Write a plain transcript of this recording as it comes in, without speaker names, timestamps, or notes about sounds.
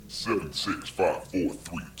7, 6, 5, 4,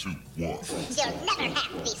 3, 2, 1. You'll never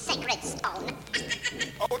have the sacred stone.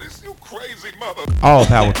 Oh, this you crazy mother. All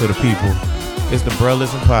power to the people. It's the Bruh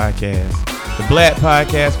Listen Podcast. The Black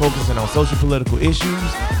podcast focusing on social political issues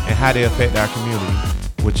and how they affect our community.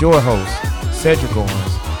 With your hosts, Cedric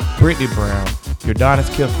Owens, Brittany Brown, Urdonis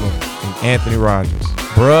Kifler, and Anthony Rogers.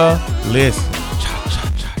 Bruh Listen.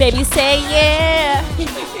 Baby say yeah.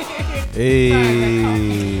 Hey.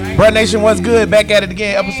 Bruh Nation, what's good? Back at it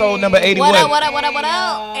again. Episode number 81. What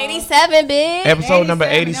up? 87, bitch. Episode number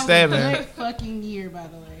 87. That was a 87. good fucking year, by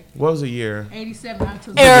the way. What was the year? 87. I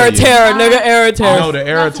took Era terror, nigga. Era terror. No, the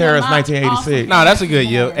era of terror is 1986. No, that's a good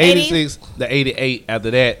year. 86, the 88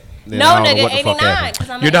 after that. Then No, I don't know nigga, what the fuck 89. happened. 'Cause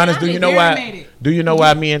I'm Urdonis, do you know Darren why? made it. Do you know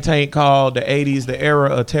why me and Tank called the 80s the era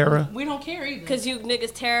of terror? We don't care either. Because you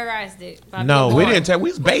niggas terrorized it. by No, being we born. didn't. We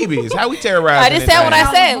was babies. How we terrorized? I just said what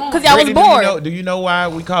I said. Because y'all was born. Do you know why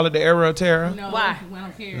we call it the era of terror? No, Why? We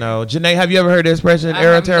don't care. No, Janae, have you ever heard the expression I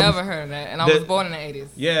era of have terror? never heard of that, and I The- was born in the 80s.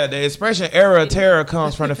 Yeah, the expression era of terror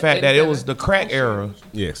comes from the fact that it was the crack era.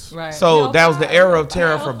 Yes. Right. So that was the era of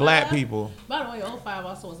terror for black people. By the way, 05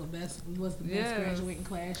 also was the best Yes. graduating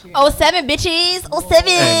class year. 07, bitches.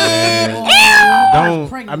 07.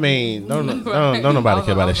 Don't nobody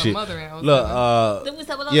care about that shit.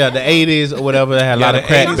 Look, yeah, the 80s or whatever, they had a lot of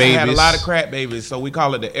crack 80s babies. had a lot of crack babies, so we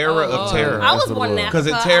call it the era of terror. I was born in Africa. 'Cause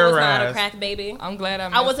it I was not terrorized. a crack baby. I'm glad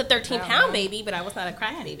I was a 13-pound baby, but I was not a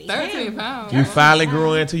crack baby. 13 pounds. You finally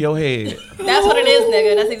grew into your head. That's what it is,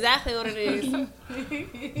 nigga. That's exactly what it is.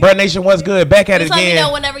 Bruh Nation, what's good? Back at it Just let me again.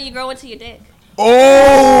 know whenever you grow into your dick.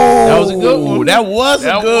 Oh, That was a good one. That was a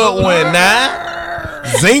That good was- one. Nah,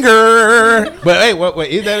 zinger. But hey,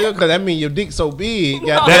 wait, is that good? Because that means your dick's so big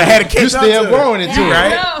That I had to catch you up still to. growing into it, right?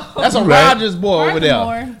 No. That's a Right. Rogers boy over there.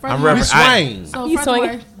 I'm We referencing. swing. So You furthermore,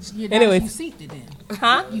 swinging? you Anyways. you synced it then.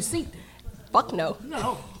 Huh? You synced it. Fuck no.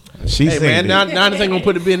 No. She Hey man, now this ain't gonna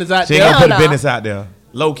put the business out she ain't there. gonna put the Hell no. business out there.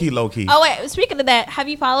 Low key, low key. Oh, wait. Speaking of that, have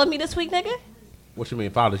you followed me this week, nigga? What you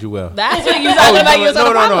mean, followed you well? That's what you was talking about. You was on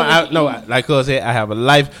the problem. No. Like I said, I have a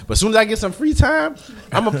life, but as soon as I get some free time,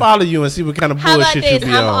 I'm gonna follow you and see what kind of How about bullshit you this?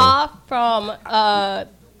 be I'm on. off from I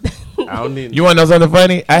don't need. You want to know something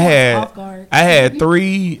funny? I Off guard. had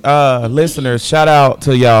 3 listeners. Shout out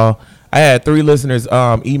to y'all. I had 3 listeners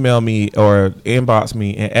email me or inbox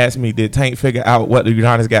me and ask me, did Tank figure out what the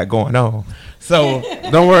Udonis got going on? So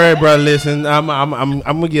Don't worry, bro. Listen, I'm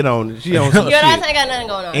gonna get on it. She on some Yo, that shit. ain't got nothing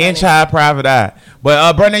going on. and Child Private Eye.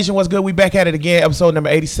 But Bruh Nation, what's good? We back at it again. Episode number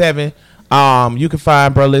 87. You can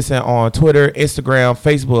find Bruh Listen on Twitter, Instagram,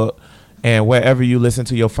 Facebook, and wherever you listen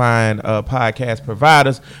to your fine podcast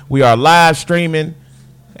providers. We are live streaming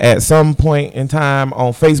at some point in time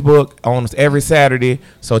on Facebook on every Saturday.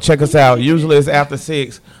 So check us out. Usually it's after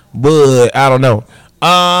 6, but I don't know.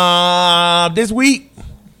 This week,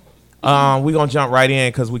 we're going to jump right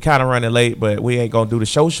in because we kind of running late, but we ain't going to do the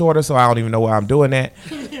show shorter, so I don't even know why I'm doing that.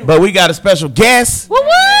 But we got a special guest. What?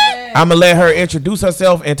 I'm going to let her introduce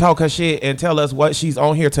herself and talk her shit and tell us what she's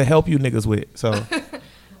on here to help you niggas with. So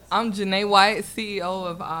I'm Janae White, CEO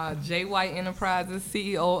of J. White Enterprises,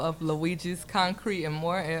 CEO of Luigi's Concrete and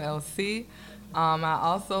More, LLC. I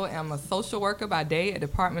also am a social worker by day at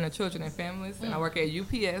Department of Children and Families, and I work at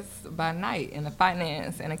UPS by night in the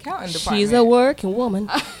finance and accounting department. She's a working woman.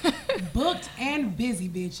 Booked and busy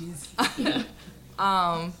bitches.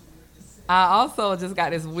 I also just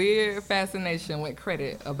got this weird fascination with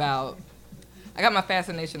credit I got my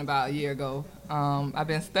fascination about a year ago. I've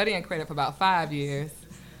been studying credit for about 5 years.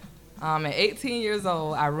 At 18 years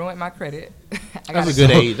old, I ruined my credit. That's a good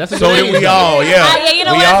age. That's a so good did age. we all, yeah. Yeah, you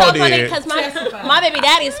know we what? all That's so funny did. because my baby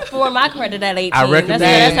daddy's for my credit at 18. I recommend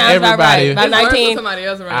that sounds about right. everybody- About It's worse for 19. somebody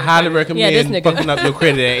else around I the highly country. recommend this nigga. fucking up your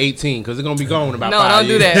credit at 18 because it's gonna be gone in about No, 5 don't do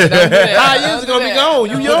years. that. Don't do that. 5 years Don't is do gonna be that. gone.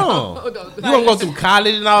 You young. Don't do You gonna go through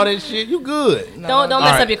college and all that shit. You good. Don't mess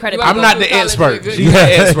Alright. up your credit. You I'm go not through the college expert. with good She's the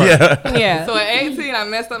expert. Yeah. Yeah. So at 18, I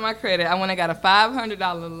messed up my credit. I went and got a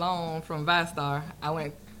 $500 loan from ViStar. I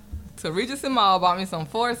went to Regency Mall, bought me some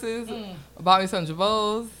Forces, bought me some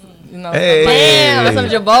Jabos. You know, Hey. Damn, some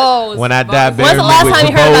Jabos. When I die, bury When's the me last with time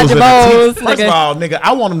you heard about Jabos in the Jabos, teeth. First nigga? of all, nigga,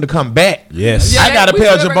 I want them to come back. Yes. Yeah. I got a we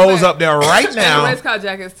pair of should bring Jabos back- up there right And now. race car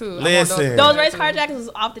jackets too. I want Listen. Those race car jackets was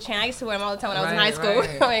off the chain. I used to wear them all the time when I was in high Right, school.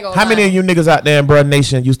 right. I ain't gonna How many lie. of you niggas out there in Bruh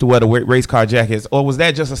Nation used to wear the race car jackets? Or was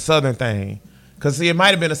that just a Southern thing? Because, see, it might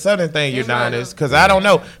have been a Southern thing, It might Udonis. have. Because I don't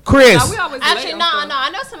know. Chris. Nah, we always Actually, late no. on stuff. I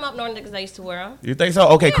know some up north niggas that used to wear them. You think so?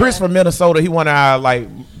 Okay, Chris from Minnesota, he one of our, like,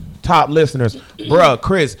 top listeners. Bruh,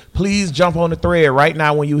 Chris, please jump on the thread right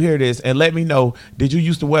now when you hear this and let me know, did you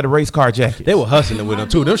used to wear the race car jacket? They were hustling with them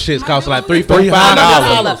too. Them shits cost like $3, $4, $5.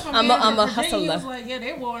 I'm a hustler. He was like, yeah,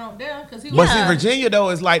 they wore it up there. But see, Virginia, though,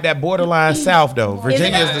 is like that borderline South, though.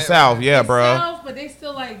 Virginia is the South. Yeah, bro. South, but they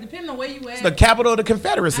still like, depending on where you at. It's the capital of the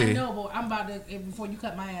Confederacy. I know, but I'm about to, before you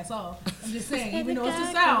cut my ass off, I'm just saying, even though it's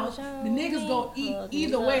the South, the niggas go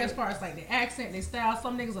either way as far as like the accent, their style.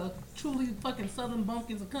 Some niggas are truly fucking southern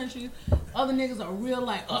bumpkins of country. Other niggas are real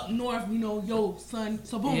like up north, you know, yo, son,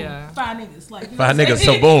 so boom. Yeah. Five niggas. Like, you know Five what I'm niggas, so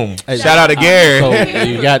saying? boom. Hey, Shout out to Gary. So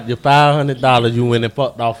you got your $500. You went and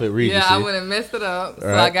fucked off at Regency. Yeah, I went and messed it up. So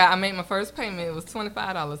Right. I made my first payment. It was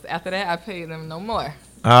 $25. After that, I paid them no more.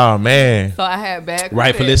 Oh, man. So I had bad credit.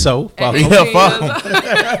 Rightfully so. Fuck At 'em. 18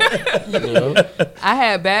 Yeah, years old. I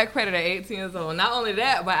had bad credit at 18 years old. Not only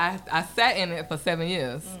that, but I sat in it for 7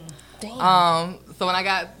 years. So when I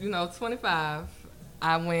got 25,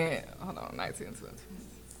 I went 19, 20.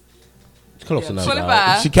 Close Yeah, enough.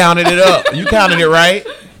 25. She counted it up. You counted it right.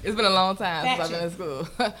 It's been a long time since I've been in school.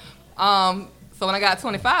 So when I got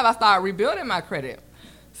 25, I started rebuilding my credit.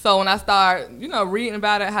 So when I started, reading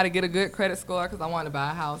about it, how to get a good credit score, because I wanted to buy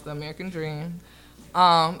a house, the American dream.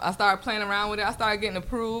 I started playing around with it. I started getting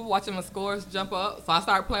approved, watching my scores jump up. So I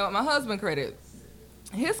started playing with my husband's credit.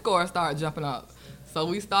 His score started jumping up. So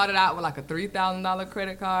we started out with like a $3,000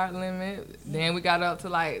 credit card limit. Then we got up to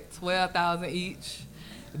like $12,000 each.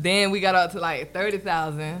 Then we got up to like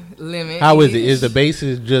 $30,000 limit. How is it? each. Is the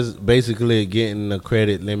basis just basically getting the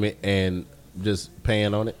credit limit and just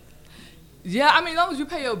paying on it? Yeah, I mean, as long as you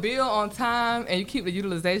pay your bill on time and you keep the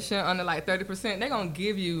utilization under like 30%, they're going to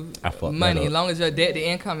give you money as long as your debt to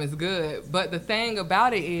income is good. But the thing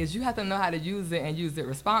about it is you have to know how to use it and use it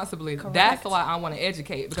responsibly. Correct. That's why I want to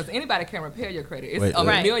educate, because anybody can repair your credit. It's Wait, a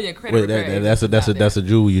wait. million credit Wait, repair that's agencies a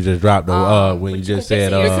jewel you just dropped though. When you just said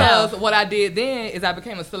because what I did then is I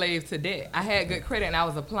became a slave to debt. I had good credit and I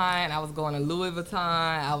was applying. I was going to Louis Vuitton.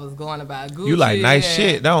 I was going to buy Gucci. You like nice and-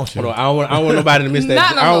 shit, don't you? Hold on, I don't want nobody to miss that.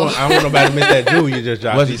 Not no I more. don't want nobody to miss that jewel you just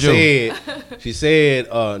dropped. What's the jewel? She said,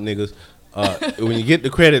 niggas, when you get the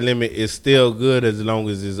credit limit, it's still good as long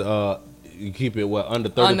as it's you keep it under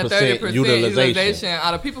 30% utilization.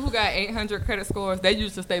 Out of people who got 800 credit scores, they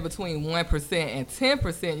used to stay between 1% and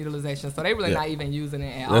 10% utilization. So they really not even using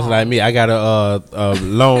it at all. That's like me. I got a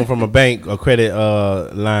loan from a bank, a credit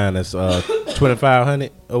line that's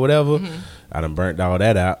 $2,500 or whatever. Mm-hmm. I done burnt all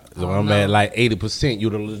that out. So I'm at like 80%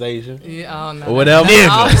 utilization. Yeah, or whatever.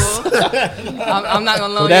 I'm not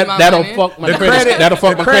gonna loan So you my that'll money. fuck my credit. That'll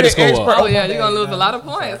fuck my credit score up. Oh yeah, you're gonna lose a lot of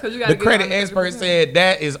points because you got The credit expert said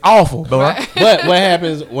that is awful, bro. Right. But what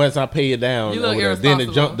happens once I pay it down? You look then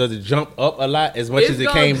irresponsible. does it jump up a lot as much It's as it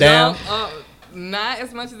gonna came down? jump up, not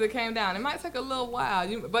as much as it came down. It might take a little while.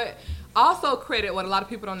 But also credit, what a lot of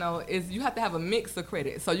people don't know is you have to have a mix of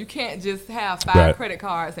credit. So you can't just have 5 Right. credit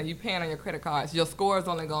cards and you paying on your credit cards. Your score is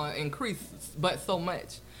only going to increase but so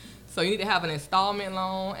much. So you need to have an installment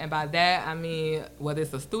loan, and by that I mean whether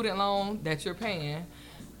it's a student loan that you're paying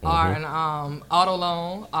or an auto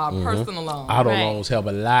loan or personal loan. Auto Right. loans help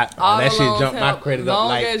a lot. Auto That shit loans jumped my help. credit up Long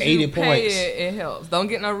like as 80 you pay points. it helps. Don't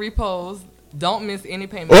get no repos. Don't miss any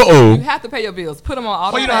payments. Uh-oh. You have to pay your bills. Put them on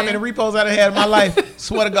auto Well, you know how many repos I done had in my life?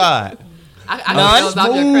 Swear to God. I get None. those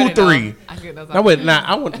out your Smooth credit, though. 3. I get those out Now your wait, now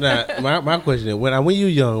I want my question is when you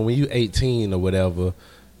young, when you 18 or whatever,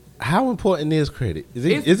 how important is credit? Is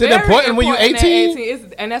it very important when you at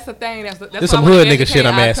 18? And that's the thing. That's This why some I wanna hood nigga shit educate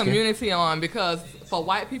I'm our asking. community on, because for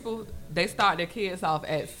white people, they start their kids off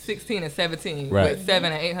at 16 and 17 Right. with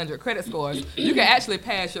 700 and 800 credit scores. You can actually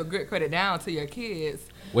pass your good credit down to your kids.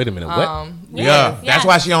 Wait a minute, what? Yeah, that's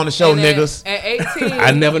why she on the show, And then niggas. At 18,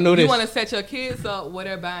 I never knew this. You want to set your kids up where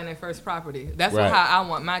they're buying their first property. That's Right. how I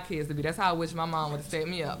want my kids to be. That's how I wish my mom would have set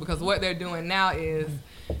me up. Because what they're doing now is,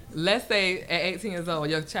 let's say at 18 years old,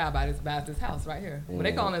 your child buys this house right here. Well,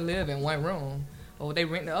 they can only live in one room. Or they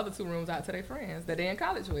rent the other 2 rooms out to their friends that they in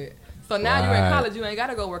college with. So now you're in Right. college, you ain't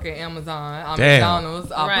gotta go work at Amazon, or Damn.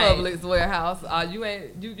 McDonald's, or Right. Publix warehouse.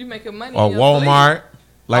 You making money Or in your sleep. Walmart,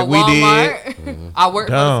 like Or we did. Walmart. I work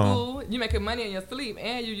for Dumb. school. You making money in your sleep,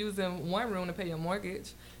 and you using one room to pay your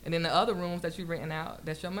mortgage, and then the other rooms that you renting out,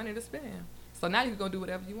 that's your money to spend. So now you can go do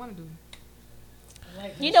whatever you want to do.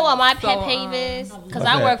 You know what my pet So, peeve is? Because What's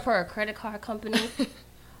I that? work for a credit card company.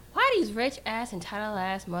 Why these rich ass entitled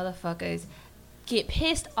ass motherfuckers get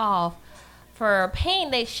pissed off for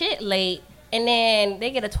paying their shit late and then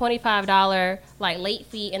they get a $25 like late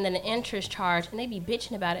fee and then an interest charge, and they be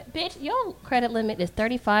bitching about it. Bitch, your credit limit is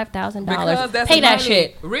 $35,000. Because that's Pay that money.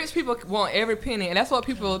 shit. Rich people want every penny, and that's what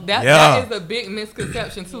people. That Yeah. is a big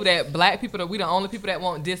misconception too. That black people, that we the only people that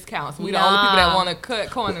want discounts. We the Nah. only people that want to cut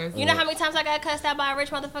corners. You know how many times I got cussed out by a rich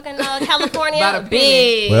motherfucker in California? By the penny.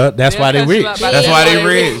 Big. Well, that's why they They'll cut rich. you up by That's the why they penny.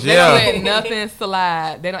 rich, They yeah. don't let nothing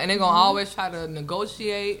slide. They don't, and they're gonna always try to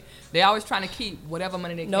negotiate. They always trying to keep whatever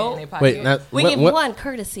money they can Nope. in their pocket. Wait, now, We give one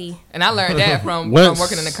courtesy. And I learned that from Once-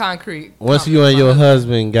 working in the concrete. once you and your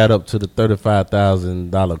husband got up to the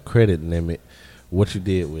 $35,000 credit limit, what you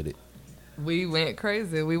did with it? We went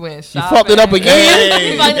crazy. We went You shopping. fucked it up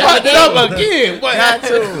again. You fucked it up again. What? Got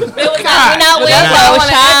to. It was like, we're not But with that's why I go want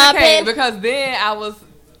to educate, shopping. because then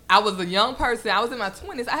I was a young person. I was in my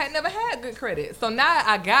 20s. I had never had good credit. So now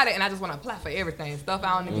I got it, and I just want to apply for everything. Stuff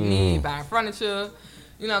I don't even need, buying furniture,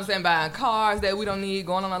 you know what I'm saying, buying cars that we don't need,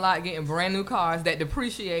 going on a lot, getting brand new cars that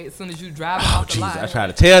depreciate as soon as you drive them Oh, off the jeez. lot. I try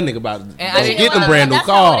to tell nigga about it. And I Don't didn't get the know brand new That's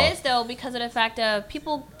how it car. is, though, because of the fact of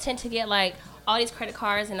people tend to get like all these credit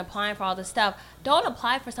cards and applying for all this stuff. Don't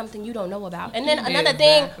apply for something you don't know about. And then another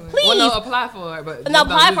thing, Exactly. please. Well, no, apply for it, but just No,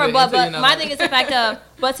 don't apply use for it, but until you know. my thing is the fact of,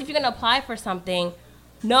 but if you're gonna apply for something,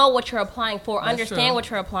 know what you're applying for, understand true. what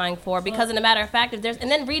you're applying for, because in a matter of fact, if there's,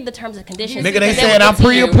 and then read the terms and conditions. Nigga, they because said will I'm get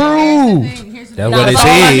to you. pre-approved. That's Nah, what they that's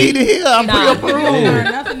All I need said. to hear, I'm Nah.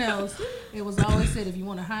 pre-approved. Nothing else. It was always said, if you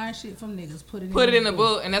want to hide shit from niggas, put it in the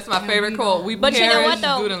book, and that's my And favorite we quote. don't- We But you know perish, what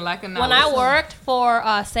though? do them like a When I novice. worked for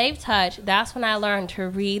Safe Touch, that's when I learned to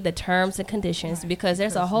read the terms and conditions, because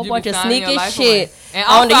there's a whole You bunch be of signing your sneaky life shit away. And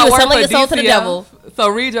on also, that I you work selling for your soul to the DCF, devil. So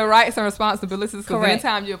read your rights and responsibilities, because Correct.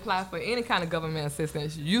 anytime you apply for any kind of government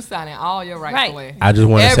assistance, you signing all your rights Right. away. I just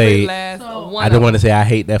want to Every say, last So- one I just of want to say I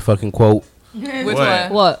hate that fucking quote. them. Which What?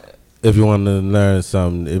 one? What? If you want to learn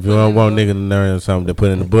something, if you don't want nigga to learn something, to put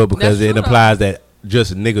in the book, because That's it true, implies that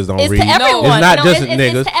just niggas don't It's read. to everyone. It's not No, just it's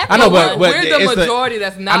niggas. to I know, everyone. but We're the it's majority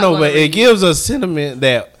that's not. I know, gonna but it read. gives a sentiment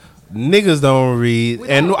that niggas don't read, We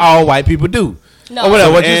and don't. all white people do. No. Or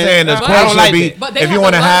whatever. What you And saying? The I quote don't should like be, that. But they if you have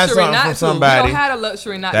want to the hide luxury something not from to. somebody, We don't have the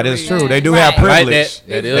luxury not that to is read. true. They do Right. have I like privilege. that.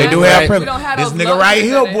 That is They do right. have We privilege. don't have This those nigga right luxuries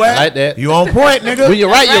here, that boy. they- I like that. You on point, nigga. When you're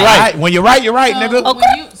right, you're right. When you're right, you're right, nigga.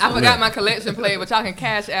 I forgot my collection plate, but y'all can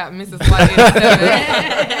cash out Mrs. White 87.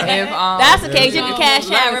 If That's the case. You can cash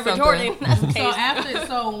learn out River something. Jordan. That's the So case.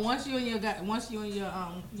 after, once you and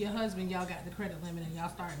your husband, y'all got the credit limit and y'all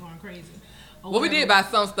started going crazy. or Well, we did whatever.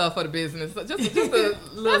 buy some stuff for the business. So just a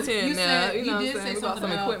little hint You now. said You know what I'm did saying? say We bought something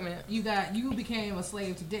some about equipment. you became a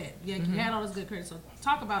slave to debt. Yeah, you had all this good credit. So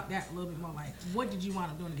talk about that a little bit more. Like, what did you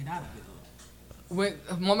want to do to get out of it?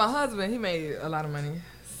 Well, my husband, he made a lot of money.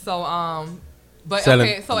 So, but Selling-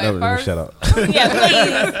 okay, so No, at let me first, shut up. Yeah,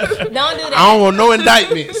 please. Don't do I that. don't want no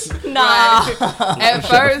indictments. Nah. at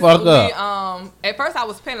first, fuck we, up. at first I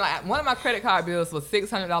was paying like one of my credit card bills was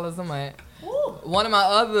 $600 a month. One of my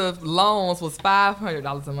other loans was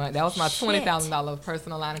 $500 a month. That was my Shit. $20,000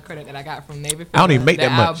 personal line of credit that I got from Navy. I don't even make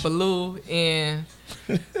that I much. blew in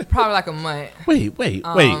probably like a month. Wait.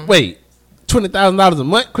 $20,000 a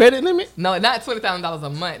month credit limit? No, not $20,000 a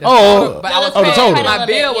month. The Oh, total, but no, I was the paying, total. My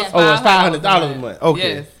bill was Yeah. Oh, it's $500 $500 a month.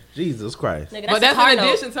 Okay. Yes. Jesus Christ. Nigga, But that's that's a car in note.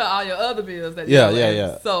 addition to all your other bills that Yeah, you yeah, owe.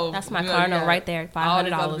 yeah. So That's my you car you note got right there, All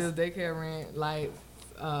these $500. other bills, daycare rent, like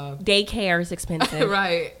Daycare is expensive.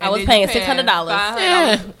 right. I And was then paying you $600.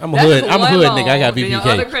 $500. I'm a That's hood. just I'm a one hood loan. nigga. I got Then your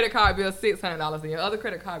other VPK. credit card bill $600, and your other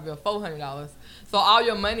credit card bill $400. So all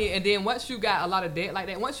your money, and then once you got a lot of debt like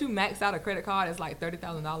that, once you max out a credit card, it's like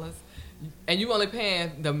 $30,000. And you only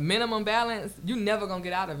paying the minimum balance, you never gonna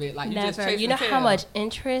get out of it. Like you just Never. chasing You know tail. how much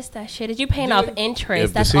interest that shit is? You're paying You- off If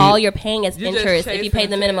interest. the That's see- all you're paying is You just interest if you pay the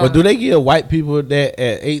chasing minimum. But do they give white people that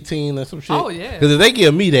at 18 or some shit? Oh, yeah. Because if they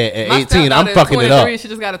give me that at My 18, I'm stepdaughter is fucking it up. 23, She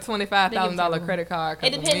just got a $25,000 credit card. It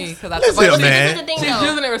 'cause of depends. me, 'cause I Listen, but here, she- man. This is the thing, She's though.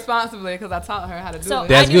 using it responsibly because I taught her how to do So it.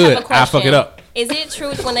 That's I do have good. a question. I'll fuck it up. Is it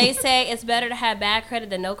true when they say it's better to have bad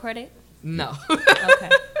credit than no credit? No. Okay,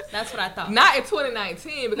 that's what I thought. Not in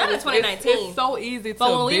 2019 because Not in it's 2019. It's so easy to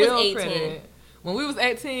But when we was build 18. credit. When we was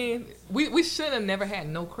 18, we should have never had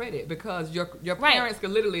no credit because your Right. parents could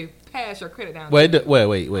literally pass your credit down. Wait. Not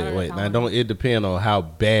Now, enough don't it depend on how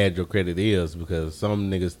bad your credit is? Because some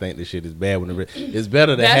niggas think this shit is bad when it's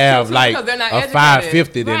better to That's have true, like because they're not a educated.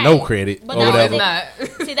 550 than no Right. credit But or no, No, whatever. it's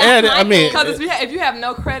not. See, that's And, my I mean, thing. Because if you have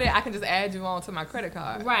no credit, I can just add you on to my credit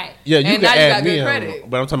card. Right. Yeah, you And can now you add got me good on, credit.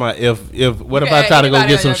 but I'm talking about if what if can I try add to go anybody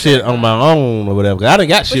get on some your shit credit on my own or whatever? 'Cause I done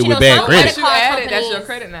got shit you with know, bad some credit. Once you add it, that's your companies-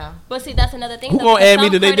 credit now. But see, that's another thing. Who though, gonna because add me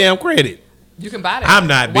some to their credit- damn credit? You can buy that. I'm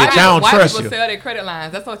not, bitch. White I don't white trust people you. sell their credit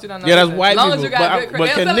lines. That's what you don't know. Yeah, that's either. white As long people. as you got good But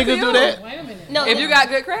credit. can They'll sell it niggas to do you. that? Wait a minute. No, If you got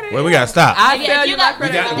good credit, Well, we gotta stop. I Yeah, sell if you you my got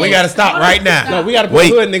credit. good card. We gotta stop right now. No, we gotta put Wait.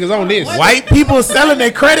 hood niggas on this. White people selling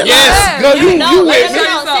their credit Yes, lines. girl, you No, with me?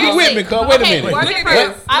 no, You with me? Cause wait a minute. Working Look at for-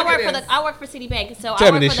 this. I Look work at for this. the I work for Citibank, so Tell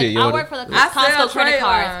I me work this for the shit, I Yoda. work for the I sell Costco credit trade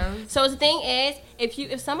cards. lines. So the thing is,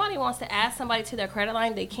 if somebody wants to add somebody to their credit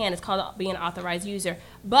line, they can. It's called being an authorized user.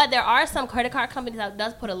 But there are some credit card companies that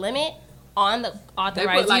does put a limit on the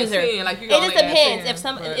authorized like user. 10, like you It can just only add depends 10, if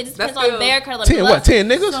some. but It just that's depends on still- their credit limit. 10 what? 10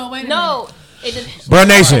 niggas? So wait a minute. No. It depends. Bruh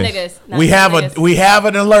Nation, Niggas, not we have niggas. we have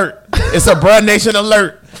an alert. It's a Bruh Nation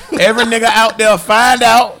alert. Every nigga out there find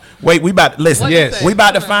out. Wait, we about to listen. What Yes. it We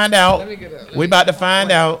about to say? find out. Let me get up. We about to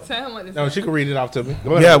find out. Tell him what this No, is. she can read it off to me.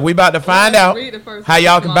 Go ahead. Yeah, we about to find out Read the first how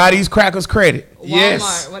y'all one. can buy these crackers credit. Yes.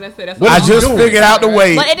 Walmart, what I said, that's What I did you just do? figured out the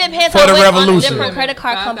way But it depends for on the which on the revolution. different credit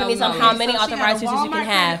card companies on how many So she got a authorized users you Walmart can credit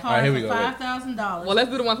have. card All right, here we for go. $5,000. Well, let's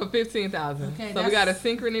do the one for 15,000. Okay, So we got a that's-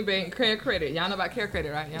 Synchrony Bank Care Credit. Y'all know about Care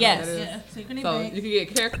Credit, right? Y'all know Yes. what that is? Yeah, Synchrony So Bank. you can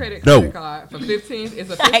get Care Credit No. credit card for 15. It's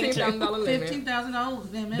a I do. $15,000 limit.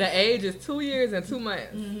 $15,000 limit. The age is 2 years and 2 months.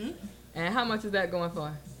 Mm-hmm. And how much is that going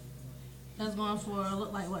for? That's going for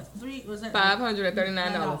look like what? Was that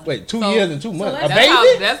 $539. Wait, 2 So- years and 2 months. so A let's-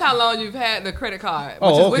 baby? That's how long you've had the credit card,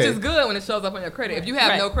 Oh, which okay. is good when it shows up on your credit. If you have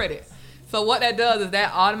Right. no credit. So what that does is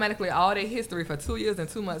that automatically all their history for 2 years and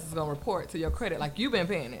 2 months is gonna report to your credit, like you've been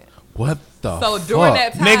paying it. What the So during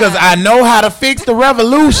that time, Niggas, I know how to fix the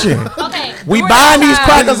revolution. Okay. We during buying that these time,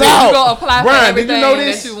 crackers you out. go apply for Brian, did you everything know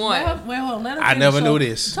this? that you want. Well, hold on, let her I finish. never So, knew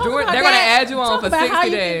this. talk During- about they're gonna that. add you on Talk for about 60 how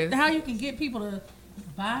you days. How you can get people to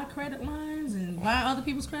buy credit lines and buy other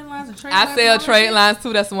people's credit lines and trade. I lines sell and all trade that lines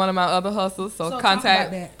too. That's one of my other hustles. So, shit? So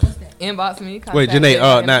contact, Talk about that. What's that? inbox me. Wait, contact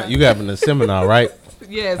Janae, me. now you having a seminar, right?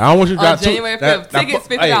 Yes. I don't want you to On drop January 5th. Tickets,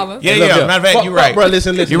 $50. Yeah, yeah. Matter of fact, you right. Bro,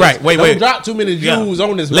 listen. You right. Wait, Don't wait. drop too many Yeah. Jews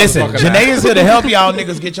on this. Listen, motherfucker Janae now. is here to help y'all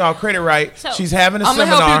niggas get y'all credit right. So- She's having a I'm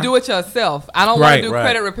gonna seminar. help you do it yourself. I don't want Right, to do right.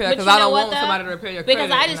 credit repair But because you I know don't what, want though? somebody to repair your Because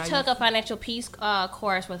credit. I just took a financial peace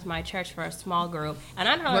course with my church for a small group, and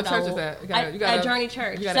I don't What know. church is that? You gotta- at Journey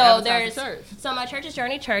Church. you gotta So advertise there's the church. so my church is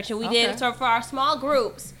Journey Church, and we Okay. did so for our small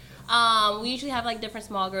groups. We usually have like different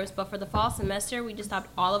small groups, but for the fall semester, we just stopped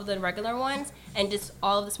all of the regular ones, and just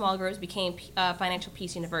all of the small groups became Financial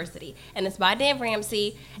Peace University, and it's by Dan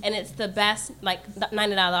Ramsey, and it's the best. Like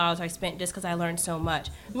 $99 I spent just because I learned so much.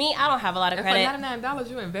 Me, I don't have a lot of And for credit. $99,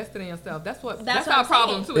 you invested in yourself. That's That's that's what our I'm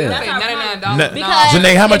problem saying. too. Yeah. They That's say our $99. problem. Because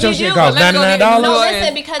Janae, how much if your you shit do- cost? Let me go get $99? No, yours.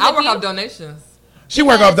 listen, because I if work you- off donations. She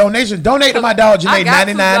work off donations. Donate to my dog Janae I got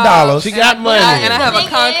two $99. jobs, She and got I- money. and I have a The thing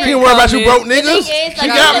concrete. is- She don't worry about you broke The thing niggas. is, She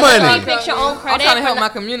like, got you money. can fix your own I'm credit. trying to help but my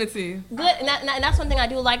community. Good, and that's one thing I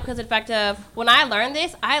do like because of the fact of when I learned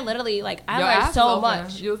this, I literally Your learned eyes so was open.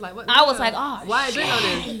 much. You was like, what? I was like, oh, why I didn't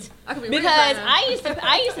know this? I could be rich Because right now.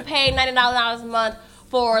 I used to pay $99 a month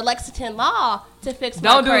for Lexington Law to fix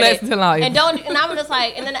my Don't do credit. Lexington Law either. And I was just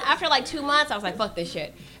like, and then after like 2 months, I was like, fuck this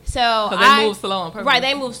shit. So 'Cause they move slow on purpose. Right,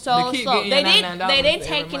 they move so They keep slow. getting They your did $99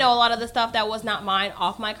 take every a lot of the stuff that was not mine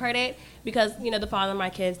off my credit because the father of my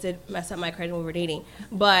kids did mess up my credit when we were dating.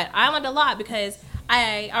 But I learned a lot because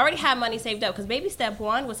I already had money saved up because baby step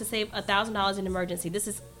 1 was to save $1,000 in emergency. This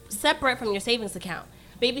is separate from your savings account.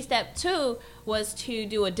 Baby step 2 was to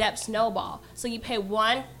do a debt snowball. So you pay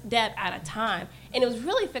one debt at a time. And it was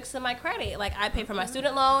really fixing my credit. Like I paid for my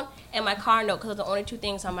student loan and my car note because those are the only 2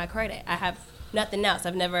 things on my credit. I have nothing else.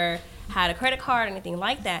 I've never had a credit card or anything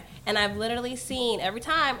like that. And I've literally seen every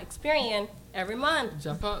time, Experian, every month.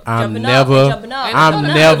 Jump up. I'm Jumping up never. and jumping up. I'm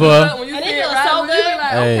And never. When you And see it it feels right, so when you be good.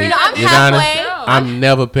 like, Hey, okay, I'm Your halfway. Honor, I'm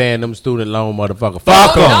never paying them student loan, motherfucker.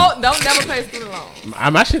 Fuck them. Don't never pay student loans.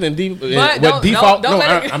 I'm actually in deep. But don't default? let No,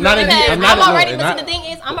 it- I'm not in. Because I'm not. already, no, but not- see, the thing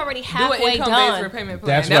is, I'm already Do an halfway income-based done. repayment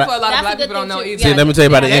plan. That's That's what- what a lot That's of black a good people don't know thing, too. either. See, Yeah. let me tell you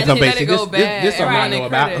about the Yeah, income let base. it See, go this bad something I around know their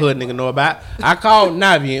about. credit. Hood nigga know about. I called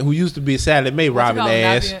Navient, who used to be Sally Mae robbing call him,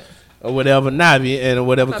 ass Navient? or whatever, Navient and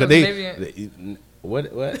whatever. Thought Cause it was they what?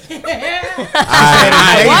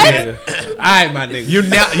 Alright, my nigga.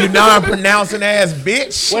 You non-pronouncing ass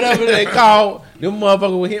bitch. Whatever they call them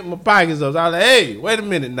motherfuckers would hit my pockets up. So I was like, hey, wait a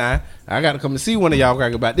minute now. I gotta come and see one of y'all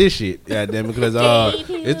crack about this shit. Goddamn it, because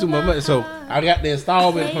it's too much money. So I got the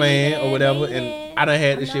installment plan or whatever, and I done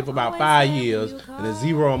had this shit for about 5 years, and it's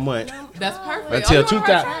 $0 a month That's perfect. until Oh, you on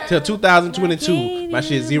the right track. 2022. My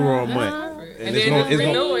shit $0 a month. And it's then gonna, just it's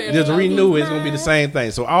renew gonna, it. just renew it. It's gonna be the same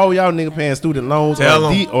thing. So all y'all nigga paying student loans Tell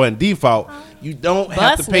 'em. or in default, you don't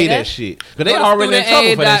have Bus, to pay nigga. that shit because they Go to already in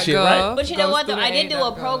trouble for that shit, right? studentaid.gov. But you know Go what though? I did do a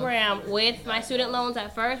studentaid.gov. program with my student loans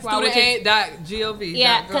at first. Where I was just, Studentaid.gov.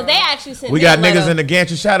 yeah, because they actually sent We me got a letter. niggas in the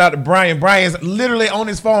gantry. Shout out to Brian. Brian's literally on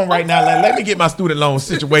his phone right now. Like, let me get my student loans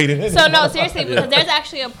situated. So no, seriously, because there's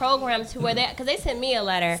actually a program to where because they sent me a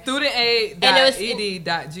letter,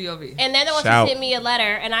 Studentaid.ed.gov. and they're the ones Shout. who sent me a letter,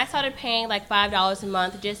 and I started paying like $5 a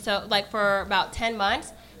month just so for about 10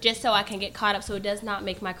 months. Just so I can get caught up, so it does not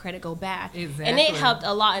make my credit go bad. And Exactly. it helped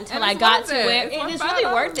a lot until And I it's got worth to it. where It's it worth is really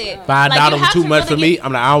 $5. worth it. $5 Like, you was have too to much for really me. get-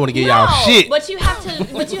 I'm like, I don't want to get y'all shit. But you have to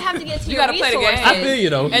get to You your gotta play the resources. game. I feel you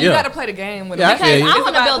though. And yeah. you got to play the game with Yeah, I them. feel Because you. I It's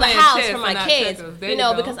want to about build a playing house chess for and my not kids, checkers. There you you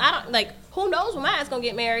know, go. because I don't like. Who knows when my ass gonna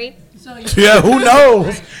get married? So Yeah, who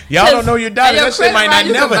knows? Y'all don't know your And daughter. your That shit might not credit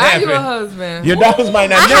you can never buy you a happen. husband. Your daughters might I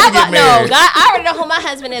not never have get no. married. God, I already know who my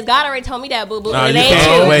husband is. God already told me that, boo boo. No, It you ain't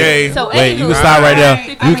can't. you. Okay. So Wait, you anywho. can stop right there.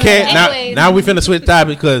 Alright. You can't. Anyways. Now we finna switch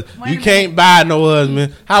topic because you can't buy no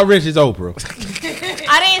husband. How rich is Oprah?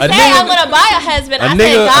 I didn't A say nigga- I'm gonna buy a husband. a I nigga-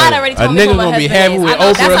 said God a- already a told me nigga who my gonna be husband happy is. with I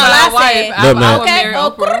know, Oprah. that's all I My wife, said. Look, I man. would Okay, marry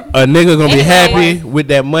Oprah. A nigga gonna be Anyway. happy with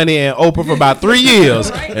that money and Oprah for about 3 years,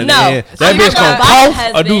 and No, then that I'm bitch not gonna gonna buy a cough or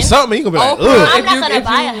husband. do something. He gonna be like, Oprah, ugh. I'm if not you gonna if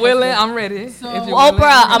buy a you willing, husband. I'm ready. If you Oprah, willing.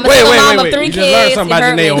 I'm a Wait, single wait, mom wait, of wait. 3 You kids. just learned something You about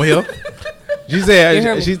heard Janae me. on here. She You heard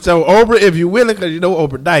said, me. she told Oprah if you willing, because you know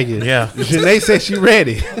Oprah Dyke. Yeah. Janae said she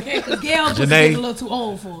ready. because Gail just Janae. getting a little too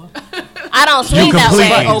old for her. I don't swing that complete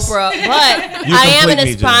way, me. Oprah, but You I am an complete me,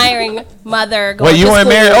 Janae. aspiring mother. Wait, going you to want to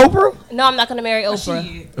marry school. Oprah? No, I'm not gonna marry Oprah.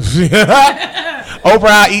 Shit. Oprah,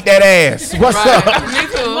 I'll eat that ass. What's up? Me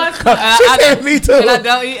too. She said me too. And I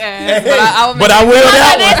don't eat ass, but I would But I will Look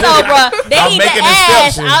that at this, one. Oprah. They I'll eat make the an ass.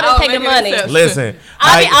 exception. I'll just I'll take the make an money. exception. Listen,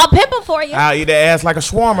 I'll pimp it for you. I'll eat that ass like a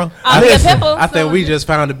shawarma. I'll be a Listen, pimple. I think we just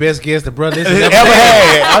found the best guest the brother ever has ever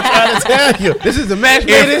had. I'm trying to tell you. This is the match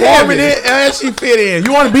made in heaven. Informative and she fit in.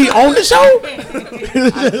 You want to be on the show?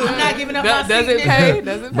 I'm not giving up my Does seat, it nigga. pay?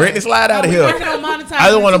 Does it pay? Brittany, slide out of We working here. on monetizing I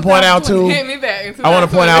just want to point out too. Hit me back. In I want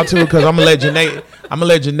to point out 2020. too because I'm gonna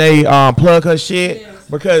let Janae plug her shit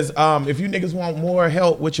because if you niggas want more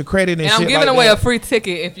help with your credit and And shit I'm giving like away that, a free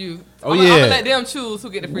ticket if you. Oh, I'm yeah. gonna let them choose who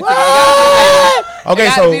get the free ticket. What? It Okay,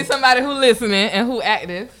 gotta so be somebody who listening and who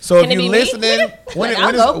active. so if Can it you be me? listening, Like,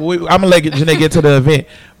 I'll go. I'm gonna let Janae get to the event.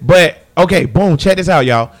 But okay, boom, check this out,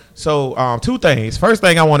 y'all. So two things. First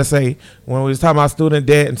thing I want to say when we was talking about student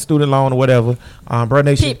debt and student loan or whatever, Bro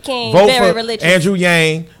Nation, Peep King, vote very for religious. Andrew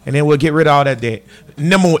Yang, and then we'll get rid of all that debt.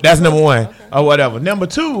 That's number one or whatever. Number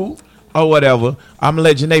two. Or whatever, I'm gonna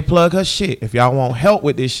let Janae plug her shit if y'all want help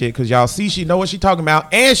with this shit, cause y'all see she know what she talking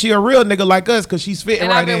about, and she a real nigga like us, cause she's fitting And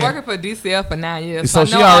right I've been in. working for DCF for 9 years, So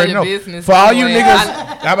so, she I know all already your know. business. For all you anyway.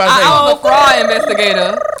 niggas, I'm about to say, I was a fraud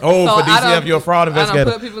investigator. oh, So for I DCF, don't- you're a fraud I don't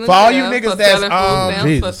investigator. put people in For all you jail niggas for that's selling food stamps,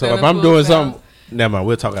 Jesus. for So if selling I'm food doing stamps. something, never mind.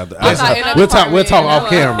 We'll talk after. I'm not in a We'll talk department, off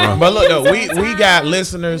camera. But look though, we got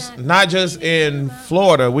listeners not just in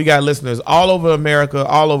Florida. We got listeners all over America,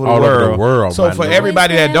 all over the All world. over the world, So my for nigga.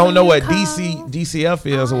 everybody that don't know what DCF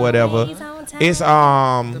is or whatever, it's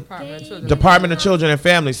Department of Children and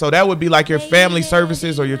Family. So that would be like your family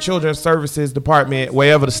services or your children's services department,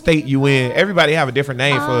 wherever the state you in. Everybody have a different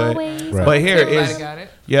name for it. Right. But here Everybody is got it.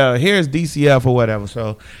 here's DCF or whatever.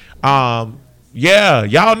 So yeah,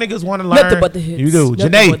 y'all niggas want to learn. Nothing but the hits. You do.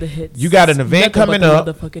 Nothing but the Janae, hits. you got an event Nothing coming up.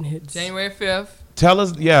 but the motherfucking hits. January 5th. Tell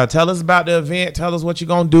us about the event. Tell us what you're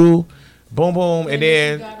gonna do. Boom, boom, and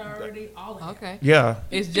then Got already all of it. Okay. yeah.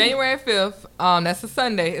 It's January 5th. That's a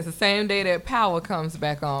Sunday. It's the same day that Power comes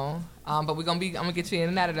back on. But I'm gonna get you in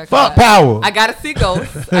and out of there. Fuck Power. I gotta see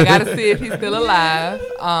Ghost. I gotta see if he's still alive.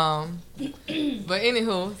 But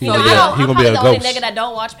anywho, He so gonna yeah. be a- I'm he gonna probably be a the only ghost. nigga that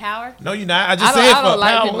don't watch Power. No, you're not. I just I said don't fuck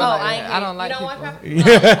like Power. people Oh, like I ain't that. I don't like you don't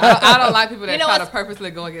people. watch Power? I don't like people that You know try to what's-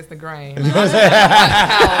 purposely go against the grain. Am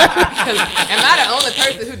I the only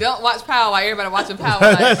person who don't watch Power while everybody watching Power?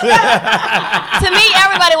 Like, To me,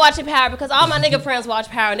 everybody watching Power because all my nigga friends watch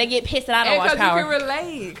Power and they get pissed that I don't watch because you Power. can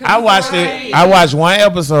relate. 'Cause I you watched can it. relate. I watched one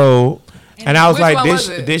episode. And I was Which like, one was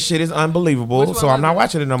this it? this shit is unbelievable. Which one So I'm was not it?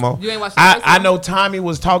 watching it no more. You ain't watched the first I one? know Tommy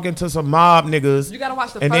was talking to some mob niggas. You gotta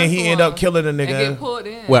watch the and first then he one ended up killing a and get nigga. pulled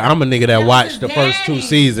in. Well, I'm a nigga that was watched his the first 2 daddy.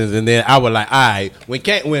 seasons, and then I was like, all right.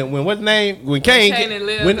 When what's name? When Kane, Kane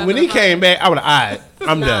lived when under he the came back, I was like, all right,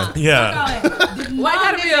 I'm done. Yeah. Why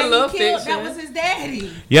gotta be a love That fiction? was his daddy.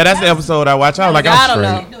 Yeah, that's the episode I watched. I was like, I I'm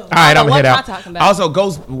don't straight. know. All right, I don't I'm know gonna head what out. y'all talking about. Also,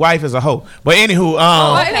 Ghost wife is a hoe. But anywho,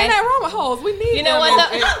 Well, it Okay. ain't that wrong with hoes. We need You know them.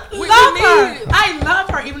 what, We Love her. need- I love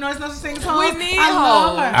her, even though it's no such thing as hoes. We need I love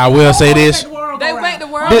hoes. her. I will say All this. that world They go make the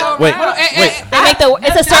round. world go Wait, round. wait. They make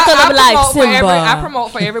it's a circle of life. I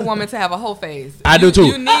promote for every woman to have a whole phase. I do too.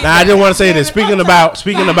 You need Now I just want to say this. Speaking about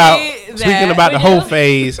the whole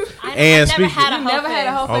phase, and never had a never had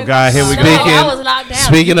a whole phase. oh God, here we No, I was locked down.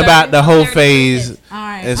 speaking about the whole phase. All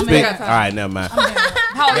right. And I'm speak. gonna- All right, never mind.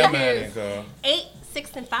 How old are your kids? 8,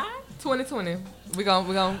 6, and 5. 2020. We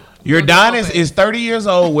gon' Your Donis is 30 years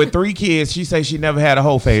old with 3 kids. She says she never had a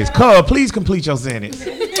whole phase. Cub, please complete your sentence.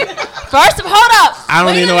 First of hold up. I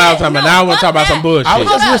don't even know what I was talking about. Now I want to talk about some bullshit. I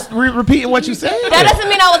was just repeating what you said. That doesn't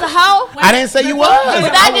mean I was a hoe. I didn't say you was.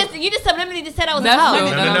 But you just subliminally just said I was a That's hoe.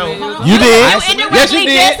 true. No. You did. You Yes, you indirectly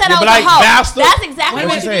did. just said You I was black a hoe. bastard. That's exactly Wait,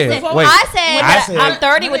 what what you you just said? said. Wait. I said I that said- I'm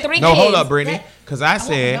 30 with 3 No, kids. hold up, Brittany. Because I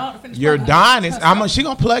said, y'all to finish your my Donis, she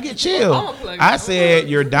going to plug it, chill. I'ma plug it. I said,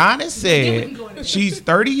 your Donis said she's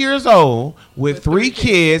 30 years old with 3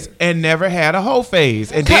 kids and never had a whole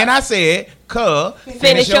phase. And then I said, Cub,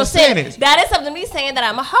 Finish your sentence. That is something me saying that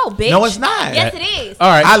I'm a hoe, bitch. No, it's not. Yes, it is. All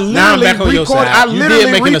right. I now I'm literally back on your recorded. side. I You did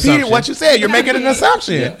literally make an repeated assumption. what you said. You're making an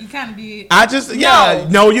assumption. You kind of did. I just,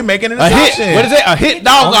 no, you're making an A assumption. hit. What is it? A hit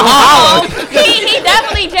dog. A Oh, holler. He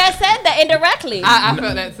definitely just said that indirectly. I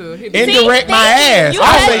felt that too. He did. Indirect my thank you. ass. You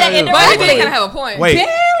I said say that you. But he did indirectly. kind of have a point. Wait,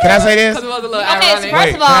 can I say this? Because it was a little Okay, ironic. so first Wait,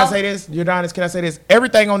 of can I all- say this? You're honest. Can I say this?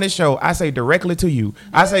 Everything on this show, I say directly to you.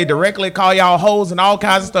 I say directly, call y'all hoes and all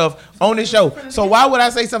kinds of stuff on this show. So why would I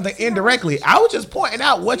say something indirectly? I was just pointing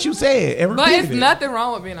out what you said and But repeated it's it. nothing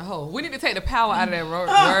wrong with being a hoe. We need to take the power out of that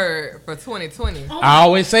word for 2020. I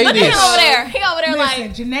always say Look at him this. over there. He over there Listen,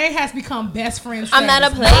 like, Janae has become best friend. I'm not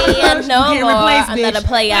a status. player no Getting more. replaced, I'm not a bitch.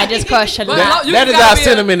 player. I just crush a But lot. no, you That is gotta our be a-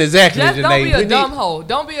 sentiment exactly, Just don't be Janae. a dumb hoe.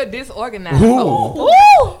 Don't be a disorganized Who? hoe.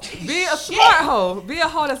 Woo! Be a smart hoe. Be a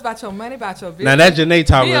hoe that's about your money, about your business. Now that's Janae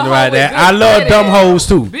talking Be a hoe right with there. good I love credit. dumb hoes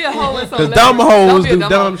too. Be a hoe with some 'Cause dumb leverage. hoes Don't be a do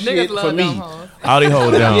dumb hoe. shit Niggas love for me. dumb hoes. All these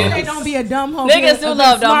hoes They down. don't be a dumb hoe. Niggas be a do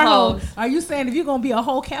love dumb smart hoe. hoes. Are you saying if you're gonna be a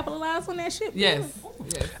hoe, capitalize on that shit? Yes.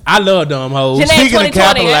 Yes. I love dumb hoes. Janae Speaking of 2020.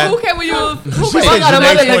 capitalizing, Who can we use? Who She can said we got Janae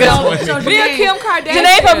another 2020. nigga? So Be a Janae- Kim Kardashian.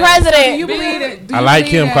 Janae for Do you president. believe that? Do I you like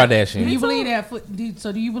believe Kim that- Kardashian. Do you believe that?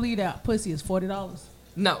 Do you believe that pussy is $40?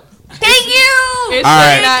 No. Thank you. It All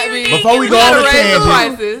right. should not be. Before we go gotta on a raise the tangent.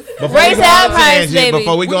 prices. Before Raise we go our on a price, tangent, baby.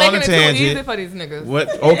 before we We go on a making it too easy tangent. for these niggas.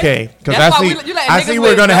 What? Okay, because That's I why see. you letting I niggas see we're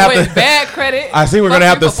with- gonna have with to. bad credit. I see we're fuck gonna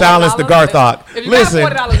have you to for silence the $40. Garthok. If you Listen.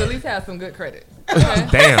 got $40, at least have some good credit. Okay?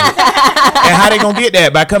 Damn. And how they gonna get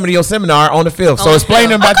that? By coming to your seminar on the 5th. So the explain 5th.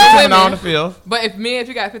 them about Okay. your seminar on the 5th. But if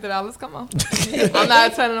you got $50, come on. I'm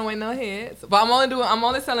not turning away no heads. But I'm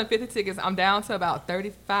only selling 50 tickets. I'm down to about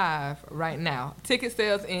 35 right now. Ticket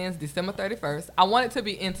sales ends December 31st. I want it to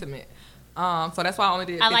be intimate. So that's why I only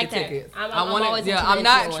did 50 I like that. tickets. I'm I want always it, into I'm the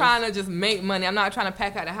not intimate trying to just make money. I'm not trying to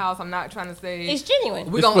pack out the house. I'm not trying to say It's genuine.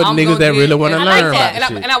 It's for the niggas that really want to I like learn that. about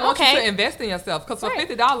the shit. and I want you Okay. to invest in yourself because for Right.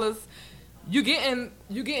 $50, you getting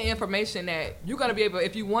information that you're gonna be able,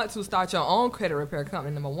 if you want to, start your own credit repair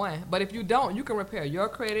company. Number one, but if you don't, you can repair your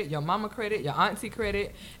credit, your mama credit, your auntie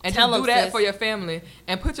credit, and Tell just do them, that sis. for your family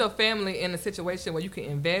and put your family in a situation where you can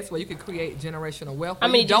invest, where you can create generational wealth. I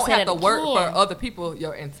Where mean, you don't just said have to it work for again. other people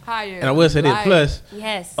your entire. And I will say this. life. Plus,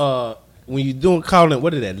 Yes. when you doing calling,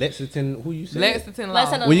 what is that? Lexington? Who you said? Lexington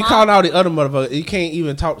Lesson Law. of- When you Law. calling all the other motherfuckers, you can't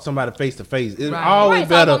even talk to somebody face to face. It's Right. always Right,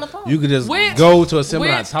 it's all better. on the phone. You could just Which- go to a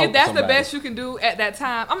seminar and talk if that's to the somebody. best you can do at that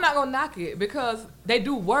time, I'm not gonna knock it because they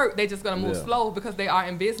do work. They just gonna move Yeah. slow because they are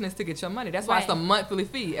in business to get your money. That's why it's a Right. monthly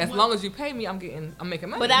fee. As long as you pay me, I'm making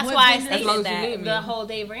money. But that's What why I vendors- As long stated as you need that me. the whole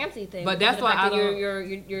Dave Ramsey thing. But because that's of the why fact I that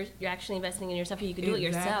don't- you're actually investing in yourself. And you can do it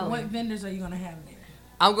Exactly. yourself. What vendors are you gonna have there?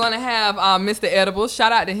 I'm gonna have Mr. Edibles.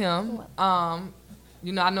 Shout out to him.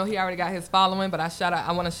 I know he already got his following, but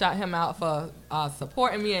I want to shout him out for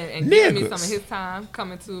supporting me and giving me some of his time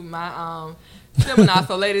coming to my seminar.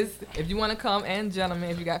 So, ladies, if you want to come, and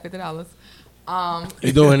gentlemen, if you got $50,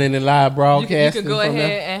 You doing any live you broadcast? can go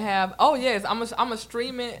ahead and have. Oh yes, I'm gonna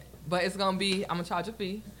stream it, but it's gonna be. I'm gonna charge a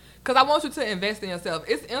fee, cause I want you to invest in yourself.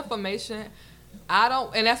 It's information.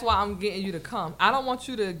 And that's why I'm getting you to come. I don't want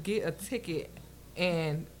you to get a ticket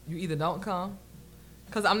and you either don't come.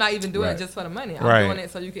 Because I'm not even doing Right. it just for the money. I'm Right. doing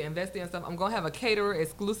it so you can invest in stuff. I'm going to have a caterer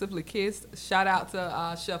exclusively kissed. Shout out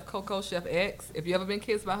to Chef Coco, Chef X. If you ever been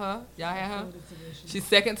kissed by her, y'all had her. She's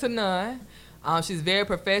second to none. She's very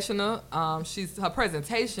professional. Her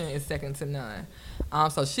presentation is second to none.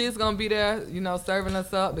 So she's going to be there, serving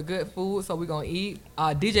us up the good food. So we're going to eat.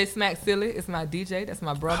 DJ Smack Silly is my DJ. That's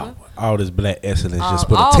my brother. All this black excellence just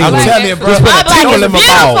put a all tingle. black telling you, excellence. bro. My Just put a black tingle is in my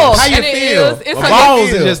beautiful. balls. How you And it feel? is- It's My a- balls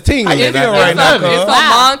is just tingling. How you feel That's right now, It's cuz? on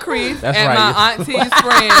Moncrief That's at right. my auntie's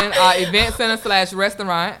friend event center /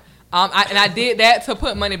 restaurant. I did that to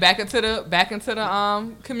put money back into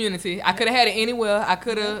the community. I could have had it anywhere. I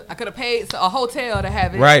could have paid a hotel to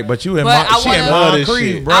have it. Right, but you in But she I in wanna-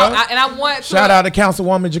 Moncrief, bro. And I want to Shout out to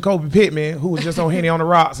Councilwoman Jacoby Pittman, who was just on Henny on the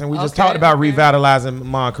Rocks, and we just Okay, talked about okay. revitalizing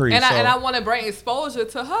Moncrief. And so. I want to bring exposure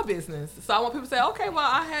to her business. So I want people to say, okay, well,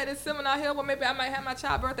 I had this seminar here. Well, maybe I might have my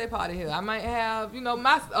child birthday party here. I might have,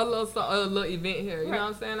 a little event here. You know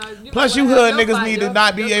what I'm saying? Plus, you hood niggas need to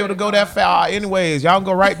not be able to go that far anyways. Y'all can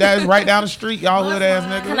go right down the street, y'all hood ass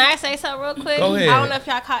niggas. Can I say something real quick? Go ahead. I don't know if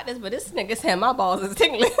y'all caught this, but this nigga said my balls is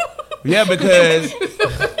tingling. Yeah, because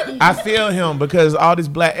I feel him because all this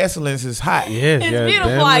black excellence is hot. Yes, It's yeah, beautiful,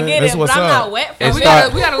 damn I it. get That's it, what's but I'm up. not wet for And we it.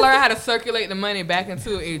 gotta learn how to circulate the money back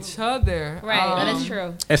into each other. Right, that is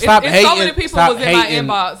true. And stop it's hating. so many people stop was in my hating,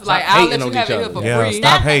 inbox. stop Like, I'll let hating you on have each it here other. for Yeah, free.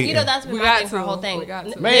 stop hating. You know, that's been We my got thing for the to. whole thing. We got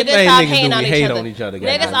to. Main Niggas thing stop niggas hating do, on we each hate other. on each other,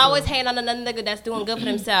 Niggas goddamn. always hating on another nigga that's doing good for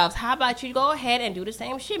themselves. How about you go ahead and do the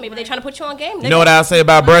same shit? Maybe they trying to put you on game. You know what I'll say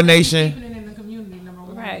about Bruh Nation? Keeping it in the community, number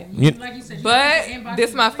one. Right. You- Like you said, you But have to inbox this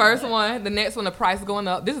is my free first stuff. one. The next one, the price is going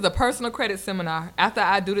up. This is a personal credit seminar. After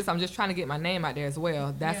I do this, I'm just trying to get my name out there as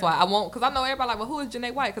well. That's why I won't, because I know everybody like, well, who is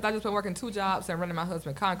Janae White? Because I just been working 2 jobs and running my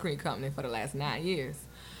husband's concrete company for the last 9 years.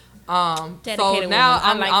 So Dedicated now woman.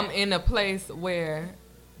 I like I'm that. in a place where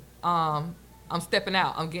I'm stepping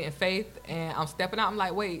out. I'm getting faith and I'm stepping out. I'm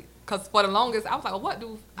like, wait, because for the longest, I was like,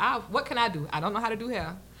 well, what can I do? I don't know how to do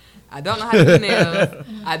hair. I don't know how to do nails.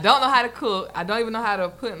 I don't know how to cook. I don't even know how to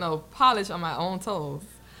put no polish on my own toes.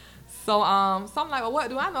 So I'm like, well, what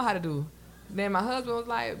do I know how to do? Then my husband was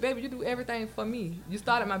like, baby, you do everything for me. You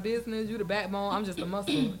started my business. You the backbone. I'm just a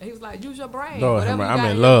muscle. And he was like, use your brain. Lord, Whatever you I'm got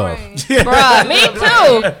in your love. brain. Bruh, me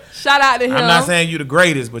too. Shout out to him. I'm not saying you the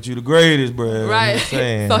greatest, but you the greatest, bro. Right. I'm just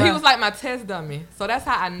saying. So he was like my test dummy. So that's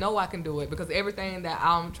how I know I can do it, because everything that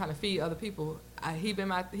I'm trying to feed other people, he been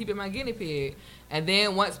my guinea pig. And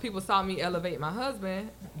then once people saw me elevate my husband,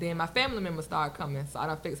 then my family members started coming. So I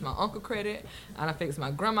done fixed my uncle credit, I done fixed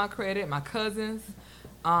my grandma credit, my cousins.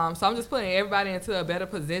 So I'm just putting everybody into a better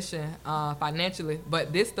position financially.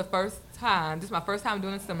 But this is my first time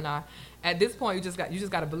doing a seminar. At this point, you just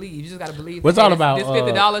got to believe. You just got to believe. What's that all about? This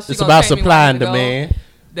 $50. It's about supply and demand.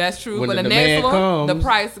 That's true. When But the the next demand one, the comes,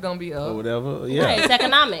 price is gonna be up. Or whatever. Right, Yeah. it's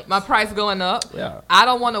economics. My price going up. Yeah. I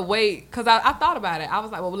don't want to wait, because I thought about it. I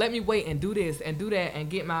was like, well, let me wait and do this and do that and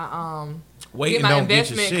get my Waiting don't get your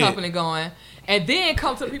investment shit. company going, and then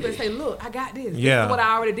come to the people and say, look, I got this. Yeah. This is what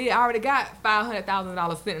I already did. I already got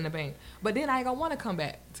 $500,000 sitting in the bank. But then I ain't gonna want to come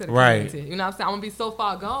back to the Right. community. You know what I'm saying? I'm gonna be so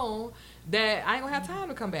far gone that I ain't gonna have time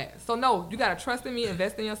to come back. So no, you gotta trust in me,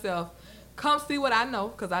 invest in yourself. Come see what I know,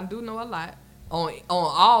 because I do know a lot on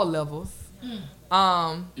all levels.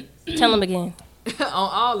 Tell them again. On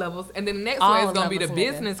all levels. And then the next All one is going to be the levels,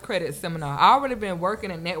 nigga. business credit seminar. I already been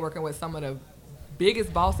working and networking with some of the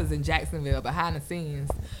biggest bosses in Jacksonville behind the scenes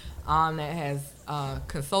that has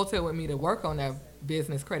consulted with me to work on their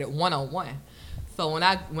business credit one-on-one. So when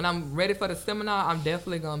I'm ready for the seminar, I'm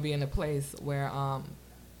definitely going to be in a place where I'm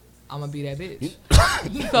going to be that bitch.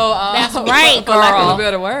 So That's right, for lack of girl. a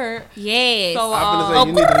better word. Yes. So, I'm gonna say you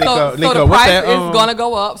need to link up. so Link the up. What's price that? is gonna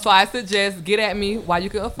go up. So I suggest get at me while you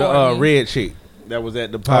can afford The me. red chick that was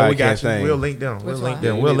at the Oh, podcast we got you. thing. We'll link them. We'll Which link one?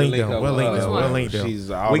 them. Yeah, We'll you link need to them. link We'll up. link Which them. one? We'll link them.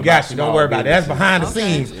 She's all We about got you. Don't small worry about it. That's business. behind the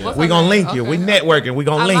Okay. scenes. What's We her gonna name? link you. We Okay. networking. We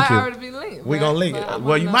gonna I link might you. already be linked. We gonna link but it. I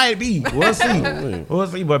Well, you wanna- might be. We'll see. We'll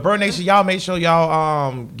see. But Burn Nation, y'all make sure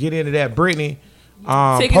y'all get into that. Brittany,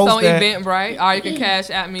 Tickets post on that. Eventbrite, or you can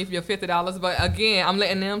cash at me for your $50. But again, I'm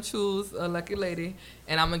letting them choose a lucky lady,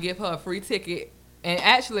 and I'm gonna give her a free ticket. And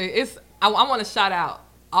actually, I want to shout out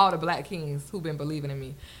all the Black Kings who've been believing in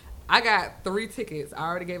me. I got 3 tickets. I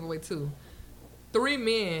already gave away 2. 3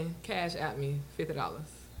 men cash at me $50.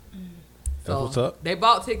 So what's up. they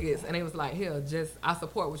bought tickets, and they was like, "Here, I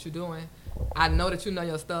support what you're doing. I know that you know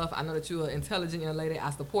your stuff. I know that you're an intelligent young lady. I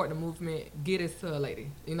support the movement. Get it to a lady.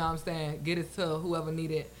 You know what I'm saying? Get it to whoever need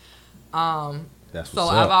it." That's So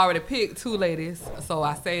what's I've up. already picked 2 ladies. So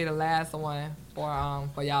I say the last one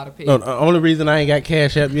for y'all to pick. No, the only reason I ain't got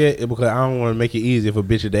Cash App yet is because I don't want to make it easier for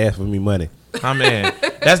bitches to ask for me money. I mean,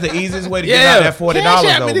 that's the easiest way to get out that $40 Cash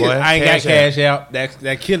App though, it is. boy. I ain't Cash got Cash App.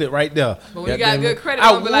 That kill it right there. But when you got Goddamn good it. credit,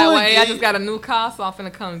 I'm gonna be like, well, would hey, I get- just got a new car, so I'm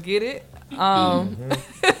finna come get it.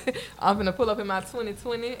 I'm finna pull up in my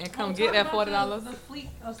 2020 and come get that $40.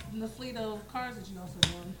 The fleet of cars that you also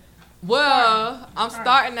doing. Well, I'm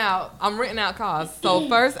starting out. I'm renting out cars. So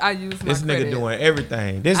first, I use my This credit. nigga doing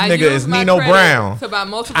everything. This I nigga use is my Nino credit Brown. To buy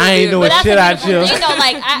multiple I ain't vehicles. doing But shit out that's a beautiful here. thing, though.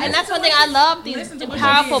 Like, and that's one thing I love. These Listen to what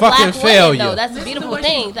powerful she black Fucking women, failure. though. That's the beautiful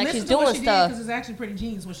thing. Like, she's doing stuff. Because it's actually pretty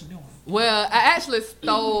genius what she's doing. Well, I actually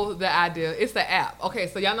stole the idea. It's the app. Okay,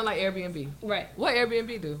 so y'all know like Airbnb. Right. What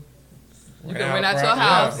Airbnb do? You can rent out your Yeah,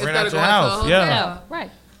 house rent instead out of your going house, to a yeah. hotel.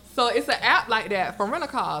 Right. So it's an app like that for rental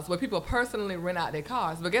cars where people personally rent out their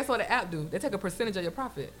cars. But guess what the app do? They take a percentage of your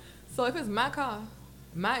profit. So if it's my car,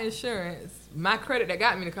 my insurance, my credit that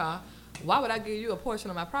got me the car, why would I give you a portion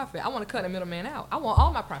of my profit? I want to cut the middleman out. I want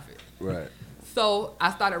all my profit. Right. So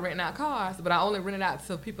I started renting out cars, but I only rent it out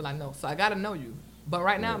to people I know. So I got to know you. But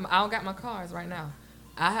right now, I don't got my cars right now.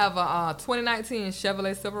 I have a 2019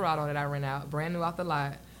 Chevrolet Silverado that I rent out, brand new off the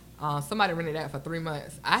lot. Somebody rented that for 3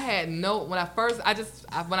 months. I had when I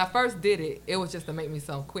first did it, it was just to make me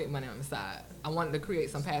some quick money on the side. I wanted to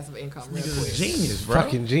create some passive income real Niggas quick. is genius, bro.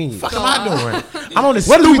 Fucking genius. Fuck am I doing? I'm on this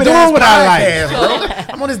What is we stupid doing ass with our life? podcast,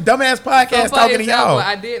 bro. I'm on this dumbass So podcast for talking to example, y'all.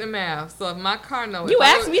 I did the math. So if my car note, You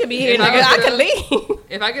asked me to be here, if nigga. get I a- could leave.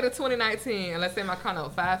 If I get a 2019, and let's say my car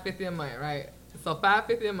note $550 a month, right? So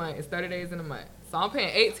 $550 a month is 30 days in a month. So I'm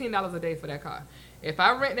paying $18 a day for that car. If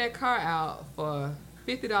I rent that car out for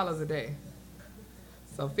 $50 a day,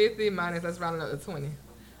 so 50 minus, let's round it up to 20.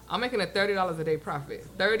 I'm making a $30 a day profit.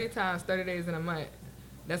 30 times 30 days in a month,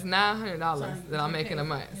 that's $900 that I'm making a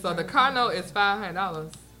month. So the car note is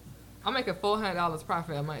 $500. I'm making $400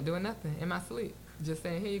 profit a month doing nothing in my sleep. Just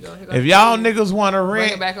saying, here you go. Here goes If y'all $40. niggas want to Bring it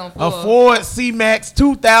rent back on a full. Ford C-Max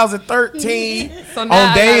 2013 So now I on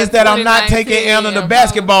got days a that I'm not 2019 taking Anna to and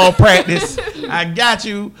basketball practice, I got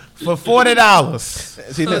you for $40.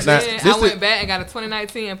 See, So now, then this I is- went back and got a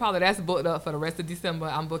 2019 Impala. That's booked up for the rest of December.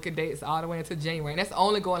 I'm booking dates all the way into January. And that's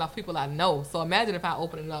only going off people I know. So imagine if I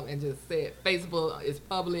open it up and just said, Facebook is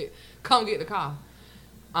public, come get the car.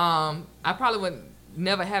 I probably would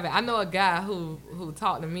never have it. I know a guy who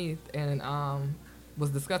talked to me and was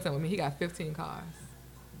discussing with me. He got 15 cars.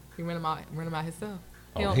 He rent them out himself.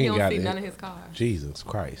 He don't ain't got see it. none of his cars. Jesus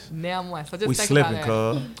Christ. Now one. So just We think slipping,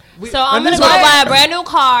 about that. cuz. So I'm gonna this go what- buy a brand new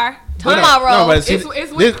car tomorrow. No, but see, It's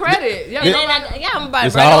with this- credit. Yeah, and you then know, I'm gonna buy a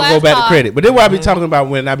It's brand all new go ass back to car. credit. But then what I be talking about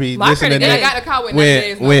when I be My listening credit to I got the car with 90 when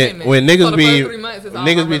days, no when payment. when So niggas the be first 3 months is all niggas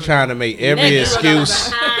my be revenue. trying to make every Niggas.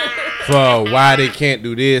 excuse for why they can't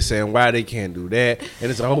do this and why they can't do that, and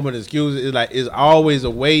it's a whole bunch of excuses. It's like it's always a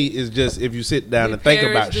way. It's just if you sit down We and think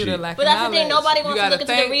perish about due to shit. lack But of that's the thing. knowledge. Nobody You wants to gotta look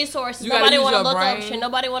into the think. resources. You gotta Nobody use want to your look up brain. shit.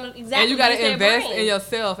 Nobody want to exactly. And you gotta use their invest brain. in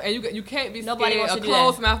yourself, and you can't be Nobody scared. wants A to do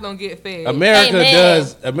closed that. mouth don't get fed. America Amen.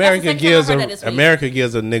 does. That's the America second gives time I heard that this week. America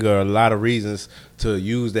gives a nigga a lot of reasons to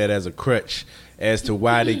use that as a crutch as to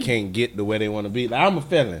why they can't get the way they want to be. Like, I'm a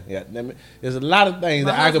felon. Yeah, there's a lot of things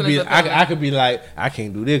My that I could husband be. is a felon. I could be like, I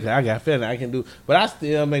can't do this. 'Cause I got felon. I can do, but I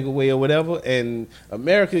still make a way or whatever. And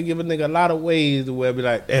America give a nigga a lot of ways to where be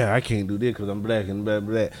like, yeah, I can't do this because I'm black and blah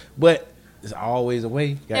blah. But there's always a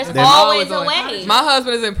way. There's Goddamn. always a way. My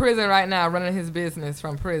husband is in prison right now, running his business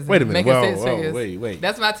from prison. Wait a minute. Making Whoa, 6 whoa, figures. wait.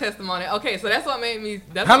 That's my testimony. Okay, so that's what made me.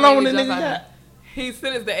 That's How what long made the me nigga jump out. got? He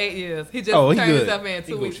sentenced to 8 years. He just Oh, he turned good. himself in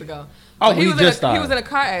He 2 weeks Gucci. ago. Oh, But he was just in a, started. He was in a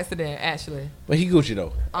car accident, actually. But he Gucci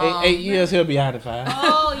though. 8 years he'll be out of 5.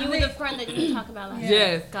 Oh, you were the friend that you talked about last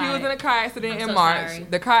Yes, Got he was it. in a car accident I'm in so March. sorry.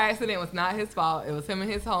 The car accident was not his fault. It was him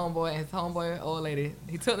and his homeboy, old lady.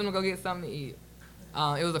 He took them to go get something to eat.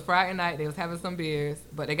 It was a Friday night. They was having some beers,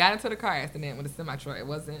 but they got into the car accident with a semi truck. It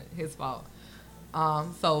wasn't his fault.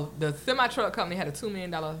 So the semi truck company had a $2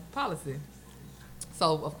 million policy.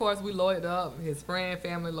 So of course we lawyered up. His friend,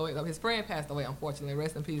 family lawyered up. His friend passed away, unfortunately.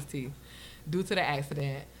 Rest in peace, T, due to the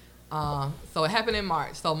accident. So it happened in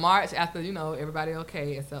March. So March, after everybody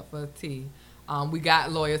okay except for T, we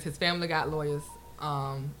got lawyers. His family got lawyers,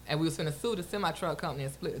 and we was finna sue the semi truck company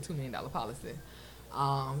and split the $2 million policy.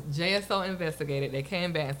 JSO investigated. They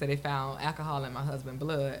came back and said they found alcohol in my husband's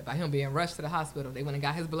blood by him being rushed to the hospital. They went and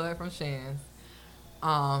got his blood from Shands.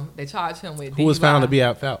 They charged him with Who was DUI. found to be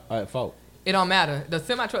at fault? It don't matter. The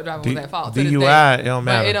semi truck driver was at fault. To this DUI, day. it don't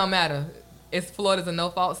But matter. it don't matter. Florida's a no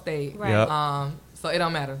fault state. Right. Yep. So it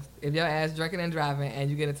don't matter if your ass drinking and driving and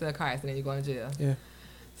you get into a car accident, you're going to jail. Yeah.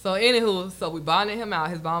 So anywho, so we bonded him out.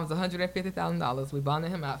 His bond was $150,000. We bonded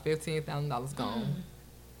him out. $15,000 gone.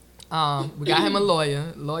 We got him a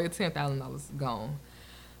lawyer. Lawyer $10,000 gone.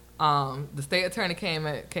 The state attorney came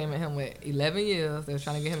at him with 11 years. They were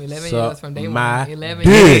trying to get him 11 Suck years from day my 1. 11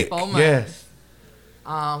 dick. years, 4 months. Yes.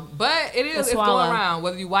 But it's swallow. going around.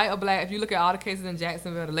 Whether you white or black, if you look at all the cases in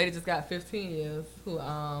Jacksonville, the lady just got 15 years. Who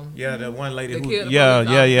Yeah, the one lady They who. killed the Yeah, police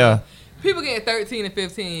yeah, officer. yeah. People getting 13 and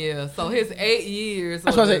 15 years. So his 8 years.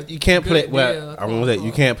 That's was why I a said you can't play. good Well, deal, I'm gonna say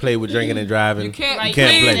you can't play with drinking and driving. You can't. Right, You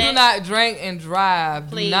can't Please play. do not drink and drive.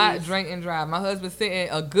 Do Please. not drink and drive. My husband sitting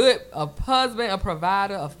a husband, a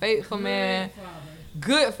provider, a faithful man,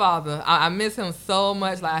 good father. I miss him so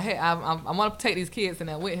much. Like I want to take these kids in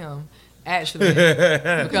there with him. Actually,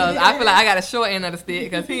 because I feel like I got a short end of the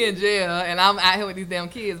stick because he in jail and I'm out here with these damn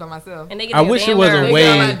kids by myself. And they get I their wish it damn wasn't nerves. way- They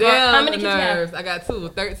got my damn How many kids you have? nerves. I got 2,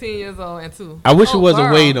 13 years old and 2. I wish it was a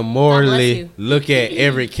girl. way to God morally bless you. look at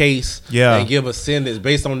every case Yeah. and give a sentence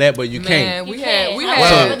based on that, but you can't. Man, we You had can't.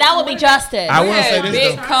 had But that would be justice. I we will say had this,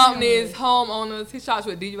 big though. companies, homeowners. He's charged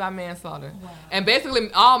with DUI manslaughter, and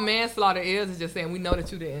basically all manslaughter is just saying we know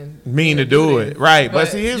that you didn't Mean to do it. Right. But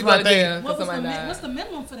see, here's you my go to thing. jail 'cause somebody died. What's the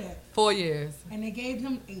minimum for that? 4 years. And they gave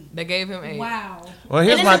him 8. They gave him 8. Wow. Well, And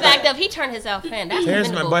here's this my is the fact thing. of he turned himself in. That's Here's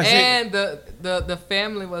my commendable. bus- And the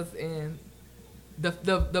family was in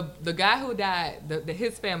the guy who died.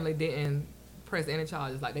 His family didn't press any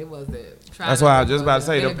charges. Like they wasn't trying. That's to- why I was just about to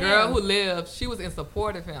say And the- the girl who lived, she was in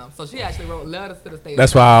support of him, so she actually wrote letters to the state.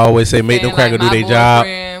 That's why I always say make them saying, cracker do like, their my job.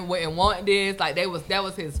 boyfriend wouldn't want this. Like that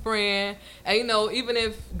was his friend. And you know, even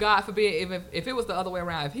if God forbid, if it was the other way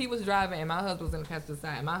around, if he was driving and my husband was in the passenger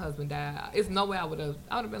side and my husband died, it's no way I would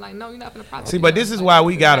have been like, no, you're not gonna prosecute. See, but him. this is Like, why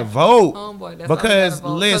we gotta vote. Homeboy, that's why we Because gotta vote.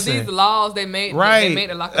 'Cause listen, these laws they made, right? They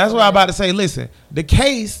made the lock That's what I'm about to say. Listen, the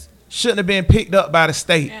case shouldn't have been picked up by the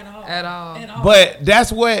state. At at all. all. At all. But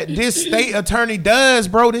that's what this state attorney does,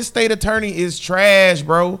 bro. This state attorney is trash,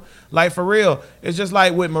 bro. Like for real. It's just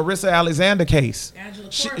like with Marissa Alexander case. Angela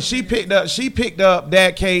She Court. she picked up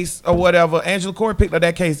that case or whatever. Angela Corey picked up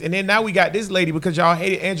that case. And then now we got this lady because y'all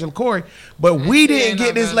hated Angela Corey. But we she didn't ain't get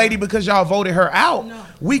no this better. lady because y'all voted her out. No.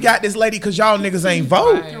 We got this lady because y'all niggas ain't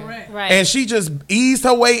vote. Right. Correct. Right. And she just eased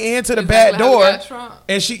her way into the Exactly back how we door. got Trump.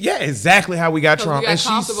 And she, exactly how we got 'Cause Trump. we got And she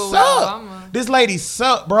comfortable with sucked. Obama. This lady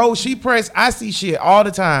sucked, bro. She pressed, I see shit all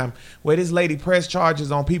the time where this lady press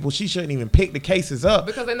charges on people. She shouldn't even pick the cases up.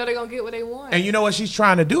 Because they know they're gonna get what they want. And you know what she's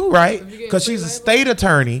trying to do, right? You getting Because free she's a labor? state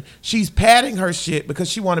attorney. She's padding her shit because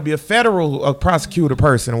she want to be a federal prosecutor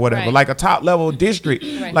person or whatever, Right. like a top level district.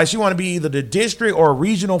 Right. Like she want to be either the district or a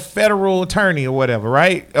regional federal attorney or whatever,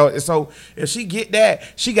 right? So if she get that,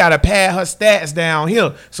 she got to pad her stats down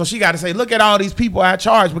here. So she got to say, look at all these people I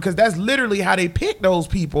charge, because that's literally how they pick those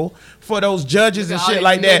people for those judges Look and at all shit these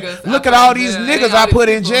like that. niggas I Look put at all in these jail. niggas Ain't I all put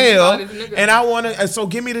these in people. jail, All these niggas. and I want to. So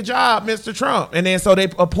give me the job, Mr. Trump. And then so they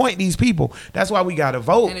appoint these people. That's why we got to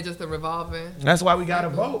vote. And it's just a revolving. That's why we got to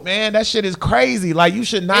vote, man. That shit is crazy. Like you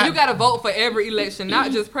should not. And you got to vote for every election,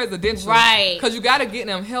 not just presidential. Right. Because you got to get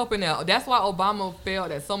them helping out. That's why Obama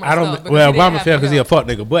failed at so much I stuff. don't. because Well, he didn't Obama have failed the because he a help. fuck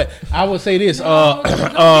nigga. But I would say this.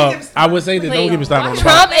 I would say this. Don't get me started on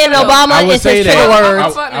Trump Obama. and I Obama would is say his that. trigger Obama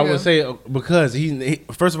words. fuck I would nigga. say because he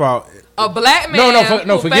first of all. A black man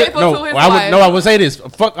No, who forget. faithful No, to his I wife, would. No, I would say this.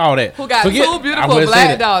 Fuck all that. who got Forget, two I beautiful wouldn't say black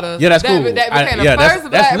that. daughters. Yeah, that's cool. That became the yeah, first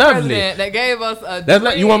black that's lovely. president that gave us a That's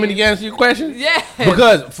not, you want me to dream. answer your question? Yeah.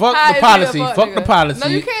 Because fuck How the is he a policy. fuck Fuck nigga? the policy. No,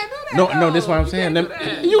 you can't do that. No, that's what I'm You saying. can't Let do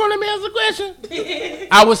me- that. you gonna let me answer the question?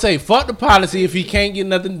 I would say fuck the policy if he can't get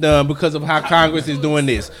nothing done because of how Congress is doing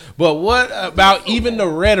this. But what about even the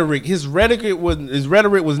rhetoric? His rhetoric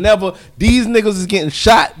was never these niggas is getting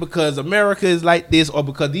shot because America is like this or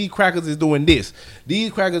because these crackers is doing this.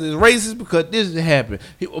 These crackers is racist because this happened.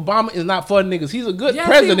 Obama is not for niggas. He's a good Yes,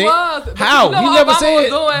 president. he was. But How? you know he what never Obama said was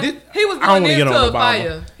doing? this- He was I don't doing wanna this get on to a Obama.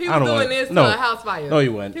 fire. He I was don't doing wanna- this to no. a house fire. No, he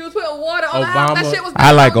wasn't. He was putting water on the house. Obama- That shit was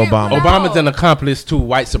I like getting Obama. put Obama's out. an accomplice to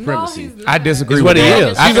white No, supremacy. he's not. I disagree Is with what he that.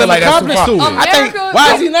 is. I He's feel an like that's too accomplice far. to it. I think. America-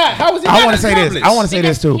 Why is he not? How is he I not want an to say this. accomplice? I want to say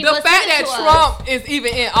this too. He The was fact that sent to us. Trump is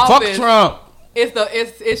even in Fuck office, Trump.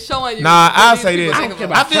 it's showing you. Nah, what I'll these say people this. think care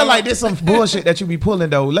about I about feel like this some bullshit that you be pulling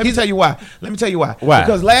though. Let me tell you why. Why?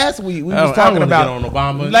 Because last week we I was don't talking wanna about get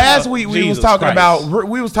on Obama. Last week we was Jesus talking Christ. about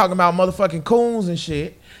motherfucking coons and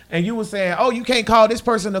shit. And you was saying, oh, you can't call this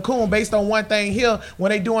person a coon based on one thing here when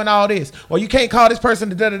they doing all this, or you can't call this person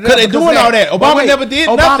the da da da. Cause they because doing all that. But Obama never did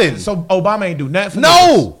nothing. So Obama ain't do nothing for No.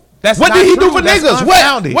 niggas. That's What not did he true. do for That's niggas?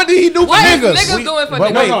 unfounded. What did he do for What is niggas? niggas doing for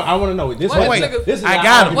But niggas? wait. No, I want to know. This What way. is niggas- This is I our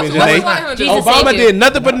got him. argument What today. you want him to do? Jesus Obama Savior. did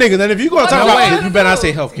nothing for niggas, and if you gonna What talk you about want it, him you to better not do?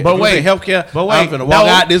 say healthcare. But If you wait, say healthcare, but wait, I'm finna walk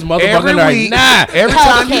out this motherfucker like, week, nah. Every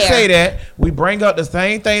time you Healthcare. say that, we bring up the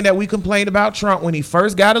same thing that we complained about Trump when he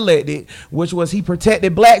first got elected, which was he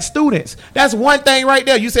protected black students. That's one thing right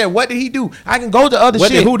there. You said, what did he do? I can go to other What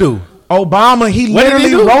shit. did who do? Obama, he What did he literally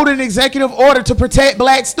do? wrote an executive order to protect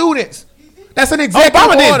black students. That's an executive Obama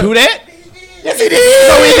order. didn't do that. Yes, he did.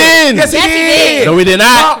 No, he didn't. Yes, he Yes, he did. did. No, he did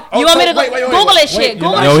not. You want me to go Google it shit?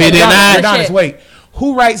 Google No, it he shit. did Google not. it Adonis, shit. wait.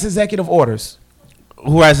 Who writes executive orders?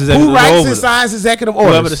 Who writes his Who writes over and signs executive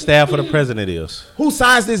Whoever the orders? staff of the president is. Who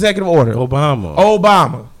signs the executive order? Obama.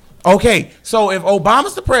 Obama. Okay, so if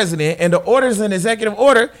Obama's the president and the order's an executive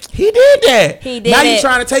order, he did that. He did Now you it.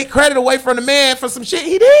 trying to take credit away from the man for some shit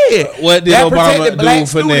he did. What did That Obama protected do black for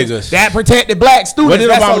students. niggas? That protected black students. What did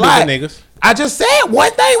That's a Obama lot. do for niggas? I just said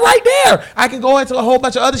one thing right there. I can go into a whole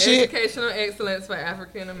bunch of other shit. Educational excellence for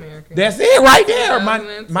African Americans. That's it right there, my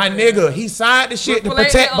 2010. nigga. He signed the shit to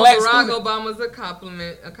Reflecting protect on black Barack students.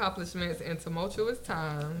 Obama's accomplishments in tumultuous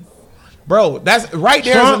times. Bro, that's right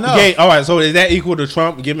there. Trump Enough. gave, all right, so is that equal to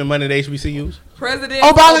Trump giving money to HBCUs? President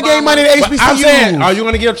Obama gave money to But HBCUs. I'm saying, are you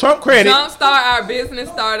going to give Trump credit? Jumpstart our business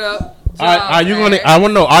startup. Are you going to? I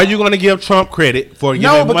want to know. Are you going to give Trump credit for giving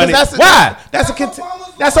No, because money? that's Why? That's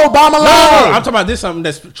Obama law. No, I'm talking about this. Something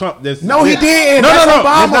that's Trump. That's No, he didn't. No, That's no,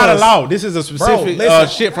 no. It's not a Obama's. law. This is a specific listen,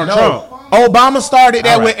 shit from no. Trump. Obama started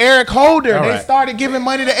that All right. with Eric Holder. All They right. started giving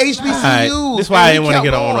money to HBCUs. Alright, That's why and I he didn't want to kept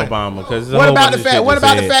get on going. Obama because What about the fact? What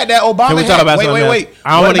about the fact that Obama? Can we talk had, about wait, something wait, else? wait.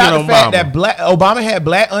 I don't What want to get about on the fact Obama. that Obama had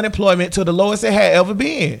black unemployment to the lowest it had ever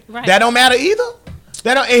been? Right. That don't matter either.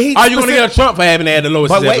 That don't. And he Are you going to give Trump for having had the lowest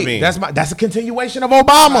But it's ever wait, been? that's a continuation of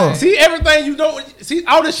Obama. See everything you don't see.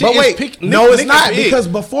 All this shit But wait, is no, it's not because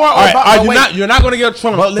before All right, Obama. are you wait, not? You're not going to give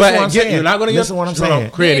Trump. But listen what I'm saying. You're not going to give Listen what I'm Trump saying. The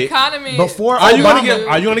credit. economy. Before Are you going Obama, to give?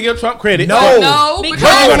 Are you going to give Trump credit? No. No, Because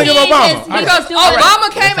What you gonna give he Obama? is- Because doing it. Obama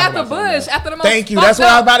came Let's talk after about something Bush after the most Thank you. That's what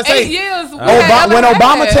I was about to say. 8 years. When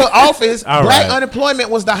Obama took office, All black right. unemployment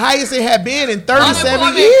was the highest it had been in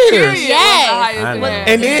 37 years. years. Yes.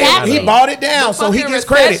 And then Exactly. he bought it down, The so he fucking gets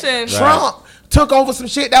credit. recession. Trump took over some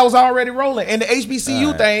shit that was already rolling, and the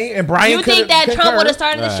HBCU thing, and Brian. You think that Trump would have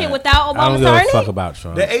started this shit without I don't Obama give a starting fuck it? about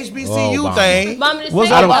Trump. The HBCU Obama. thing But I'm just was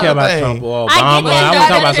saying- I don't Obama care about thing. Trump or I Obama. get that. I'm You talking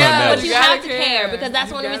about gotta something care, else. But you gotta have to care. care because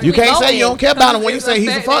that's one of the reasons You we can't say voted. you don't care about him when you It's say he's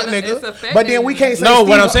a fuck affecting- it's nigga, but then we can't say. No,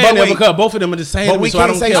 what I'm Steve- saying but is wait, because both of them are the same. But to me, we so I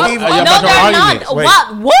can't don't say care Steve- about No, your No, they're arguments. not. Wait.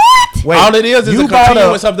 What? wait, All it is you a brought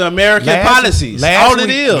continuance up of the American policies. All it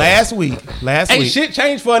is. Last week. Ain't shit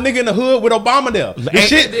changed for a nigga in the hood with Obama there.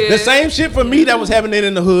 The same shit for me that was happening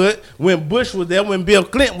in the hood when Bush was there, when Bill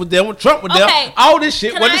Clinton was there, when Trump was there. Okay. All this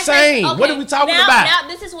shit Can was I the say- same. okay, What are we talking now, about? Now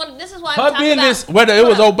this is why I'm Her talking business, about. whether it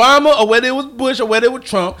was Hold on. Obama or whether it was Bush or whether it was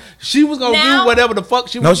Trump, she was gonna Now- do whatever the fuck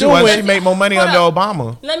she No, was she doing. wasn't. She made more money Hold under up.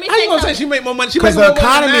 Obama Let me How say you gonna say something. she make more money? She because making the more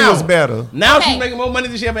money economy now. was better. Now Okay. she's making more money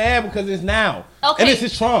than she ever had because it's now. Okay. And this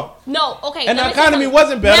is Trump. No, okay. And let the me say economy something.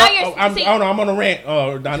 wasn't better. Now you're- I'm see, on a rant,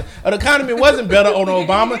 Donna. The economy wasn't better under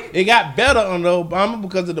Obama. It got better under Obama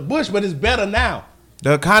because of the Bush, but it's better now.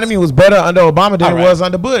 The economy was better under Obama than All it right. was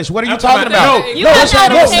under Bush. What are you I'm talking about? You No, have that's to not-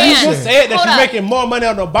 no, understand. you just said that Hold she's up. making more money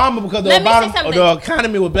under Obama because Let me say something. the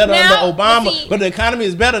economy was better Now, under Obama, see- but the economy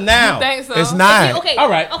is better now. Think so? It's not. Okay. All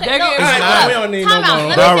right. Okay. They're No, getting hold paid. up. We don't need Time no out. more.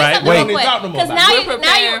 Let me All say right, something wait. real quick. We don't need to talk no more Because about now it. you, We're now you,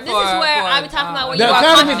 preparing this is where for- I'm talking about where The you are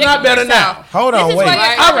economy's not contradicting better yourself. now. Hold This on, is wait. where you're All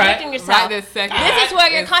right. contradicting yourself. Right this second. This is where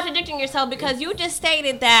you're It's- contradicting yourself because you just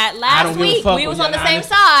stated that I last don't give a week fuck we what was on the y'all same honest-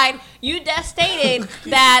 side. You just stated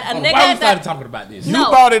that a Why we nigga started that talking about this? You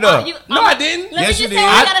brought it up. No, I didn't. Let Yes, me you just say did.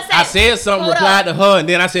 what I gotta say. I said something, Hold replied up. to her, and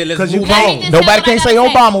then I said, let's Because you move can't- on. Let me just Nobody say what can't I say gotta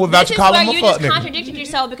Obama without you calling him a You fuck just nigga. contradicted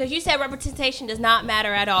yourself because you said representation does not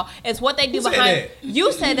matter at all. It's what they do Who said behind. that?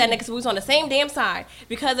 You said that because we was on the same damn side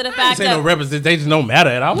because of the I didn't fact say no that. representation don't matter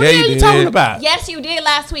at all. What Yeah, the hell you you talking did. about? Yes, you did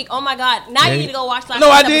last week. Oh my God! Now you need to go watch last. No,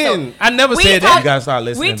 I week's episode. didn't. I never We said that. talked- You gotta start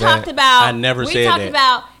listening We back. talked about. I never we said talked that.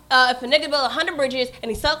 about if a nigga built 100 bridges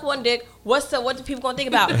and he sucked one dick. What the people gonna think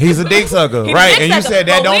about? He's a dick sucker, He's a right? dick And you sucker. said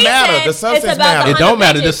that But don't we matter. said The it's substance about the matters. It don't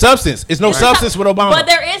matter. The bitches. substance. It's no substance with Obama. But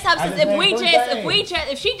there is substance. just named three things.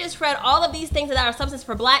 If she just read all of these things that are substance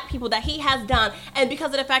for black people that he has done, and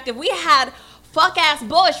because of the fact that we had fuck ass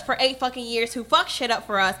Bush for 8 fucking years who fucked shit up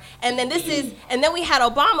for us, and then then we had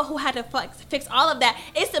Obama who had to fix all of that.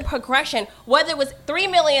 It's the progression. Whether it was 3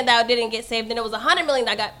 million that didn't get saved, then it was 100 million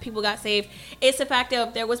that people got saved. It's the fact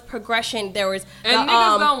of there was progression. There was And the,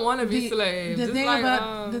 niggas don't want to be slaves. The It's thing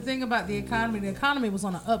like, about the economy was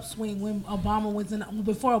on an upswing when Obama was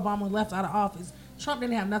before Obama left out of office. Trump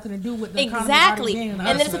didn't have nothing to do with the economy Exactly. already being in an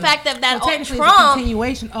And then it's the upswing. fact that So technically it's a Trump-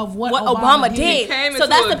 continuation of what Obama did. did. came So into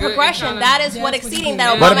that's a the good progression. economy. That is what That's what exceeding he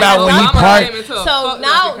that did. Obama What about has when he done. part- So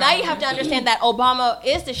now you have to understand that Obama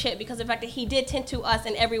is the shit because of the fact that he did tend to us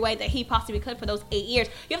in every way that he possibly could for those 8 years.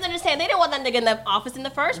 You have to understand they didn't want that nigga in the office in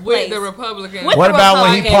the first place. with the Republicans. With What the about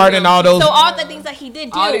when he Republicans. pardoned all those? So all the things that he did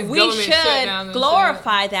All do, these we government should shutdowns and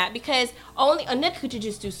glorify that because only a nigga could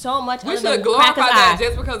just do so much. We other than should glorify crack his that eye.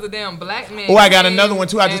 just because of damn black men. Oh, I got came another one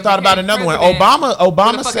too. I just and thought about became another one. president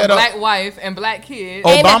Obama with a set fucking up. black wife and black kids. Oh,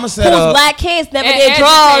 And Obama set whose up- black kids never And did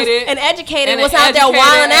drugs educated- and educated and was an out there educated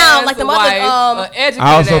wilding out ass like the wife, mother. a educated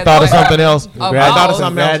I also ass thought of wife. something else. I thought of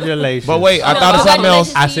something else. Congratulations. But wait, I No, thought of something else.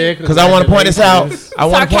 congratulations. I said Because I want to point this out. I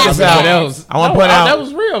want to point this Sarcastic. out. I want to point That out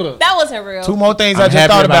was real. That wasn't real. two more things I'm I just happy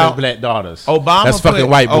thought about his about. black daughters. Obama That's put, fucking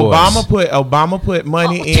white boys. Obama put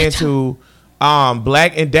money into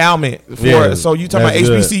black endowment for. Yeah, So you talking about that's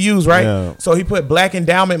good. HBCUs, right? Yeah. So he put black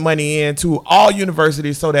endowment money into all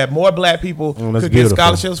universities so that more black people that's could beautiful. get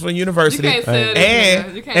scholarships for the You university. can't sell this,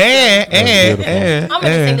 man. You can't sell And I'm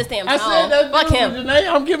gonna sing this damn song. Fuck him. Janae,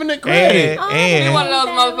 I'm giving it credit. You one of those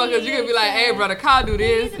motherfuckers. You can be like, "Hey, brother, Kyle do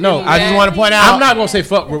this." No, do I just that. want to point out. I'm not gonna say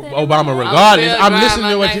fuck Obama regardless. still I'm driving listening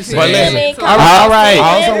to what my you 19. said. But listen, Come all right.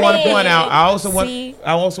 I also want to See? point out.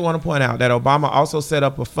 I also want to point out that Obama also set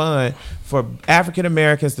up a fund for African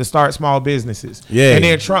Americans to start small businesses. Yeah. And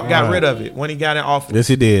then Trump got All rid right. of it when he got in office. Yes,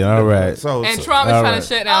 he did. All right. So And Trump is all trying right. to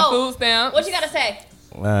shut down Oh, food stamps. What you gotta say?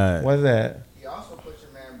 All right. what's that? He also put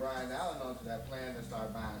your man Brian Allen onto that plan to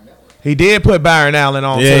start buying networks. He did put Byron Allen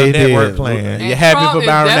on to Yeah, the he network did. plan. You're happy Trump for is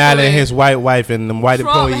Byron Allen definitely- and his white wife and them white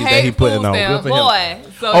Trump employees that he hates putting food on. Good stamps. for him. Boy.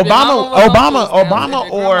 So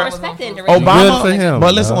Obama, or Respect the individual. Obama, Good for him,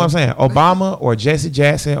 but listen bro. what I'm saying. Obama or Jesse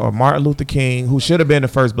Jackson or Martin Luther King, who should have been the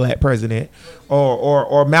first black president,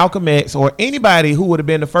 or Malcolm X, or anybody who would have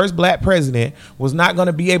been the first black president, was not going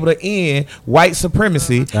to be able to end white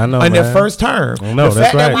supremacy I know, in their man. first term. I know, The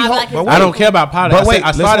that's fact that right. we Why hope- black but is- I don't care about politics. But wait, I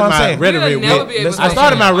listen started what I'm my saying. rhetoric You'll never with. be able to I say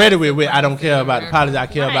started my that. rhetoric with. I don't care about the politics. I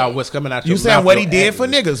care about what's coming out You your saying mouth. what he did for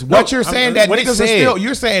niggas? No, What you're saying that what he niggas are said. still?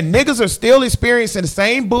 You're saying niggas are still experiencing the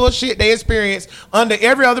same bullshit they experienced under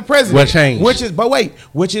every other president. What changed?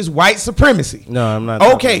 Which is white supremacy. No, I'm not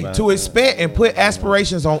talking Okay, about to that. expect and put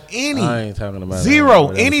aspirations on any I ain't talking about zero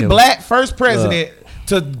that. any black first president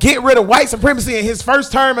to get rid of white supremacy in his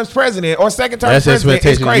first term as president or second term That's as president is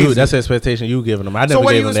expectation. crazy. That's the expectation you giving them. I never So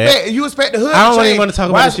what do gave you them expect? that. You expect the hood? I don't to even change? wanna talk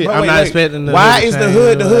about Why- this shit. but I'm wait, not wait. expecting the Why hood to is the change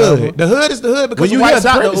hood the or hood? whatever. The hood is the hood because When you of white hear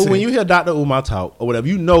supremacy. when you hear Dr. Umar talk or whatever,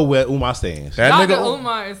 you know where Umar stands. that Dr. nigga,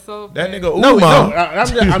 Umar is so that bad. nigga No, Umar.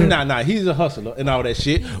 I'm not. He's a hustler and all that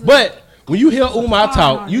shit. But when you hear Umar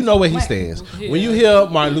talk, you know where he stands. When you hear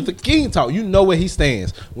Martin Luther King talk, you know where he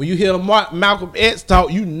stands. When you hear Malcolm X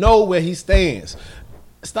talk, you know where he stands.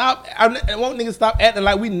 Stop! I want niggas stop acting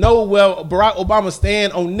like we know where Barack Obama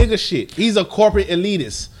stand on nigga shit. He's a corporate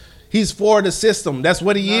elitist. He's for the system. That's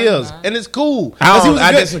what he is, and it's cool. 'Cause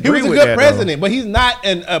I he disagree was a with good that, president, but he's not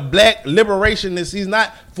a black liberationist. He's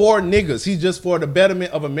not for niggas. He's just for the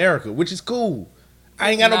betterment of America, which is cool.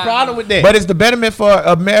 I ain't got no problem with that. But it's the betterment for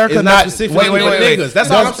America, It's not specifically for niggas.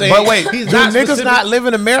 That's all I'm saying. But wait, He's do not niggas specific- not live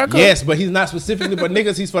in America? Yes, but he's not specifically for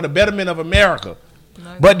niggas. He's for the betterment of America.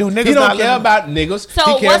 But do niggas He don't not care live? about niggas. So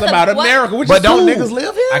he cares what's about the- what- America, which But is don't cool. niggas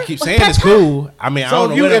live here? I keep saying it's cool. I mean, I So don't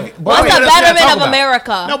know. you- what if- else- but What's wait, the that's what I'm betterment talking of about.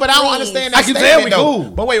 America? No, but I don't Please. understand I that keep statement, saying we though. cool.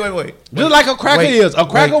 But wait. Just like a cracker Wait, is. A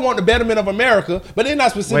cracker wait. want the betterment of America, but they're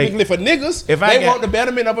not specifically Wait. for niggas. If I They got- want the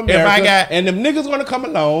betterment of America. got- and them niggas gonna come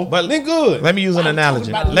along, But then good. Let me use an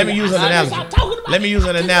analogy. Let me use an analogy. Let me use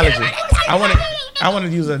an analogy. I want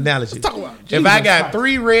to use an analogy. If I got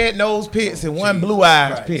 3 red nose pits and 1 blue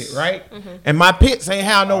eyes pit, right? And my pits ain't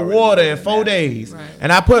have no water in 4 days,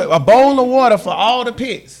 and I put a bowl of water for all the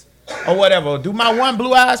pits. Or whatever. Do my 1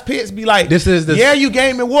 blue eyes pits be like, This is the- yeah, you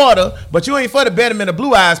gave me water, but you ain't for the betterment of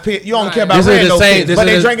blue eyes pit. You only care about This red is the nose same. pits, This but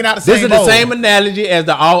they is drinking out the same This is bowl. the same analogy as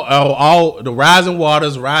the all the rising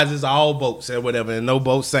waters rises all boats or whatever, and no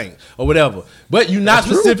boat sank or whatever. But you're not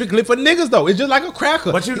specifically for niggas though. It's just like a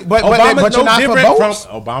cracker. But you're Obama's not for different boats?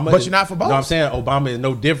 from Obama. But you're not for boats? No, I'm saying Obama is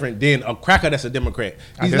no different than a cracker that's a Democrat.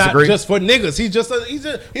 I He's not disagree. just for niggas. He's just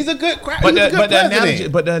he's a good cracker. But He's a good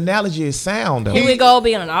president. the analogy is sound though. Here we go,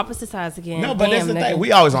 being on opposite sides again. No, but that's Damn, the thing. nigga.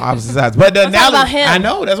 We always on opposite sides. But the I'm talking about analogy, him. I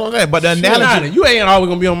know that's what I'm saying. But the Nah, analogy, you ain't always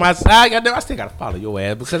gonna be on my side. Goddamn, I still gotta follow your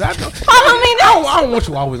ass because I don't. Follow me I don't want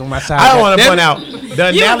you always on my side. I don't want to goddamn point it. out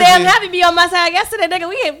the You analogy. damn happy to be on my side yesterday, nigga.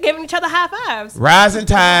 We ain't giving each other high fives. Rising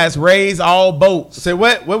tides raise all boats. Say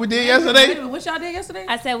what? What we did yesterday? What y'all did yesterday?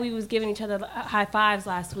 I said we was giving each other high fives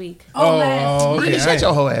last week. Last week. Really, shut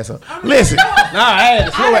your whole ass up. Listen, Nah, I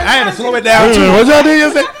had to slow it down too. what y'all did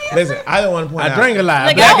yesterday? Listen, I don't want to point I out. drink a lot.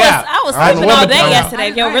 Nigga, Black out. I was I sleeping want all to day point out- yesterday.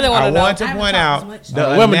 If you really want I to know. want to I point haven't out talked as the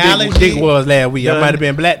much. Women analogy. dick was last week. I the- might have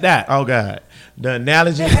been blacked out. Oh God, the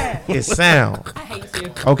analogy is sound. I hate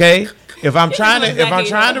you. Okay, if I'm trying to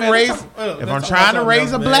Exactly.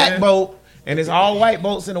 raise a black boat. And it's all white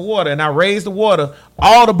boats in the water, and I raise the water,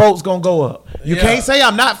 all the boats gonna go up. You can't say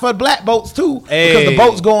I'm not for black boats too, because the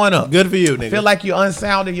boat's going up. Good for you, nigga. I feel like you're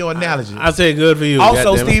unsounding your analogy. I say good for you.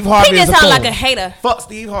 Also, goddamn it. Steve Harvey He is just a sound coon. like a hater. Fuck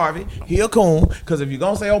Steve Harvey. He a coon. Because if you're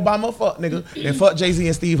gonna say Obama fuck nigga, then fuck Jay-Z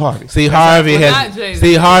and Steve Harvey. Steve not Jay-Z.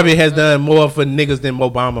 Steve Harvey has done more for niggas than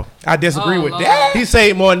Obama. I disagree Oh, with Lord. that. He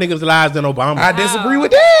saved more niggas' lives than Obama. I disagree with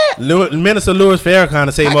that. Minister Louis Farrakhan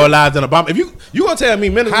has saved more lives than Obama. If you gonna tell me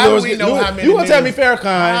Minister How do Louis, we know how many you gonna tell me niggas-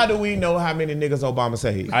 How Farrakhan? do we know how many niggas Obama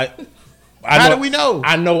saved? How do we know?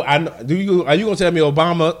 I know. Are you gonna tell me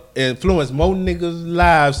Obama influenced more niggas'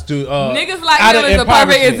 lives to Niggas like out him of is a perfect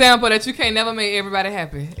impoverishment? example that you can't never make everybody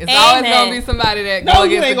happy. It's Amen. always gonna be somebody that No, go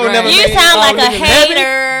you against ain't the gonna grain. never You make sound all like a niggas happy.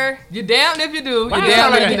 hater. You're damned if you do. Why You're you sound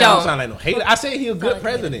damned like a if you hater? I don't don't. sound like no hater. I said he a good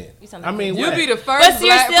president. You sound I like mean, You what? be the first But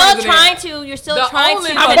you're black still president. trying to. You're still The trying only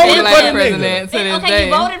to. I fucking voted convince for black the them. nigga. president to this Okay, day.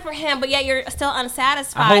 you voted for him, but yet you're still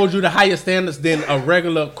unsatisfied. I hold you to higher standards than a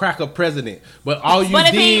regular cracker president. But all you But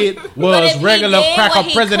if he- did but was if he regular did cracker what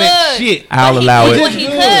he president could. shit. I'll But allow he did it. what he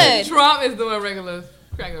could. Trump is doing regular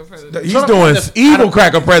cracker president. He's Trump doing just- evil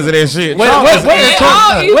cracker president shit. What Trump is has They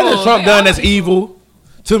all evil. Trump They done all that's evil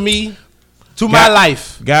to me, to my Got-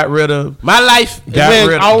 life? got rid of My life has got been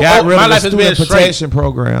rid, all, got all- rid my of life the has been student straight. protection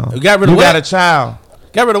program. You got rid of you what? got a child.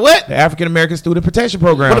 Got rid of what? The African American Student Protection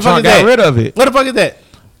Program. What the fuck Trump is got that? rid of it. What the fuck is that?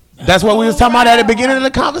 That's what we was talking about at the beginning of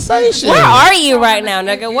the conversation. Where are you right now,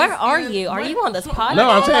 nigga? Where are you? Are you on this podcast? No,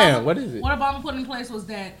 I'm saying, what is it? What Obama put in place was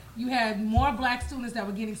that you had more black students that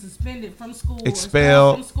were getting suspended from school, or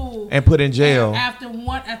Expelled from school, and put in jail. after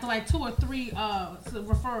like 2 or 3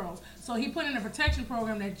 referrals. So he put in a protection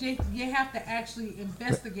program that you have to actually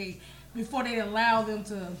investigate before they allow them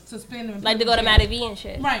to suspend them. and Like put to go to them in Matty jail. V and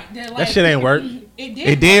shit. Right. Like, That shit ain't work. It did.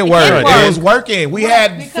 It did work. did It work. was working. We Right,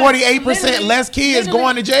 had because 48% literally- less kids literally-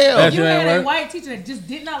 going to jail. That If you shit ain't had a work. white teacher that just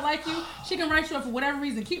did not like you, she can write you up for whatever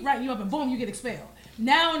reason, keep writing you up, and boom, you get expelled.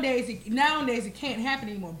 Nowadays it can't happen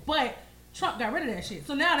anymore. But Trump got rid of that shit.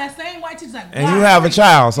 So now that same white teacher's like, And wow, you have a great.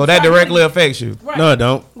 child, so that Start directly doing it. affects you. Right. No, it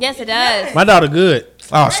don't. Yes, it does. My daughter good.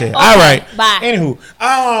 Oh shit! Okay, All right. bye.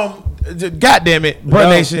 Anywho, God damn it, Bro No.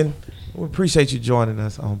 Nation. We appreciate you joining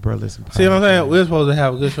us on Bro Listen. See what I'm saying? We're supposed to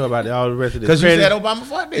have a good show about all the rest of this. Because you credit. said Obama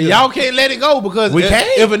fucked it. Y'all can't let it go because We can't?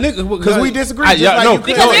 if a nigga Because we disagree, just y'all- like no, you could.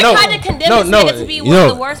 Because no, you're no, trying to condemn no, this no, nigga to be you one know,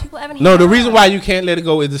 of the worst people ever. No, the reason why you can't let it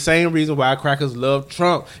go is the same reason why crackers love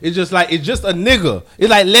Trump. It's just like it's just a nigga. It's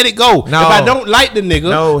like let it go. No. If I don't like the nigga,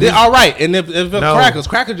 No, then he's- all right. And if No.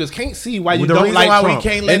 crackers just can't see why you The don't reason like why we Trump.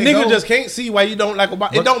 can't let and it nigga go- just can't see why you don't like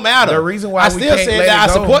Obama. It But don't matter. the reason why I we still can't said let that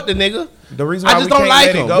it I go- support the nigga. The reason I why just we don't can't like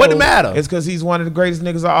let it him. go What the matter? It's because he's one of the greatest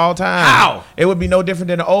niggas of all time. How? It would be no different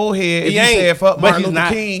than the old head if He you ain't. said fuck But Martin he's Luther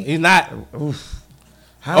not. King. He's not.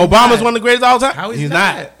 How Obama's not? one of the greatest of all time. How he's he's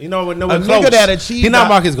not? not. You know, no A one nigga close. that achieved He's not a-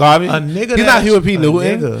 Marcus Garvey. a nigga He's that not Huey P. a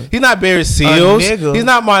Newton. nigga. He's not Barry Seals. nigga. He's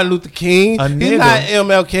not Martin Luther King. A He's nigga. not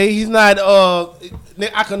MLK. He's not.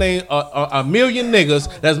 I can name a million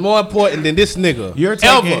niggas that's more important than this nigga. You're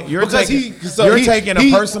taking- ever. you're Because taking- he, you're taking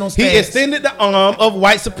a personal He stance. extended the arm of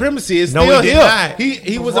white supremacy. It's No, still he did here. not.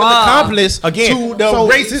 He was an Wrong. accomplice Again, to the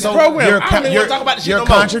racist program. You're, I don't even want to talk about this shit you're no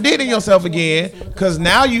more. contradicting yourself again because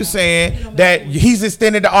now you saying that he's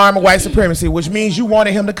extended the arm of white supremacy, which means you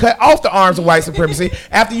wanted him to cut off the arms of white supremacy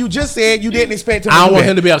after you just said you didn't expect him to I do don't want that.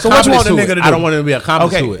 him to be an So what you accomplice want the to nigga it. to do? I don't want him to be an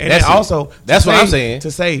accomplice Okay, to it. and That's then it. also That's what say- I'm saying.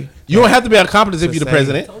 To say You don't have to be an accomplice if to you're the say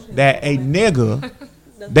president. that a nigga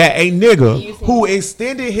who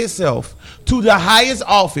extended himself to the highest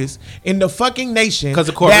office in the fucking nation 'Cause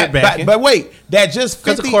of corporate backing. But wait, that just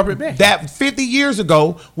 'Cause of 50, corporate backing. that 50 years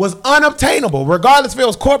ago was unobtainable, regardless if it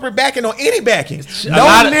was corporate backing or any backing. A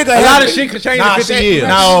lot of shit could change in 50 years.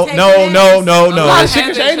 No. A lot No. of shit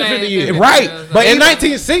could change in 50 years. Right, But in even-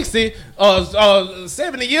 1960,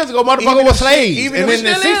 70 years ago, motherfucker Even was if- slaves. even And if in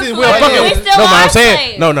we the still 60s, is we were slaves. fucking. We still No, but are I'm saying,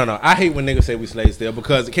 slaves. no. I hate when niggas say we slaves still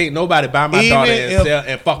because can't nobody buy my Even daughter if- and sell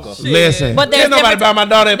and fuck her. Listen, But there's Can't nobody buy different- my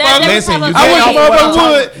daughter and there's fuck her. different Listen, type you of I wish can't- slaves.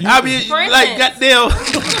 motherfucker would. I be For like, instance- goddamn.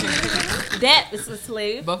 That is a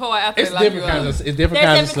slave. Before or after It's they lock different you up. kinds of There's different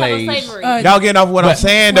kinds of different types of slaves. slavery. y'all getting off what I'm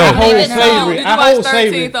saying though. I hold Did you slavery. Did I you watch hold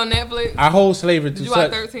slavery. 13th on Netflix? I hold slavery to Did you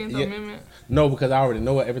watch such. 13th Yeah. Amendment? No, because I already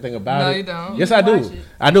know everything about No, it. you don't. Yes, I do.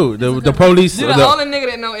 I do. The police. You're the only nigga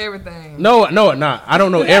that know everything. No, nah. I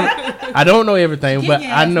don't know I don't know everything, but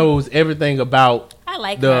Yeah. I knows everything about I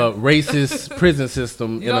like the her. racist prison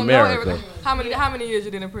system You in don't know America. everything. How many years you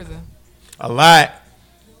did in prison? A lot.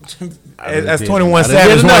 I That's did- 21 I done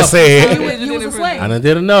Savage did once enough. said. You was a slave. I done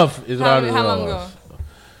did enough. Is what I How long ago?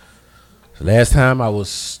 Last time I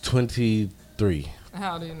was 23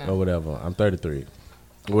 How old are you or now? whatever. I'm 33.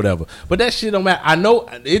 Whatever, but that shit don't matter. I know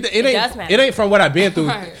it does ain't. matter. It ain't from what I've been through.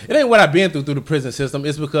 Right. It ain't what I've been through the prison system.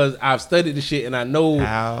 It's because I've studied the shit and I know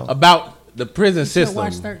How? about the prison should've system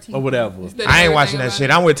watched 13. or whatever. I ain't watching that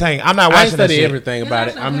shit. I'm with Tank. I'm not I ain't watching that studied shit. everything about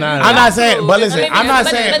it. I'm not. I'm not saying, but listen, Let me- I'm not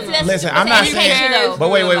let me- saying. let's- Listen, let's I'm not educate saying. you, though. But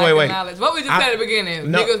wait. What we just said at the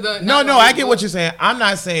beginning. No, Niggas don't, no, I get what you're saying. I'm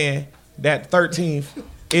not saying that 13th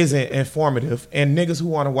isn't informative, and niggas who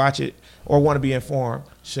want to watch it or want to be informed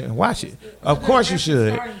shouldn't watch it. Of course you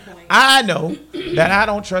should. I know that I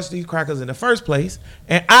don't trust these crackers in the first place,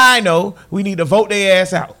 and I know we need to vote their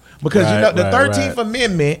ass out. Because you know the Right, 13th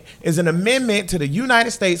Amendment is an amendment to the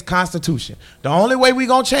United States Constitution. The only way we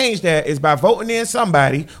gonna change that is by voting in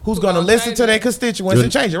somebody who's gonna listen to their constituents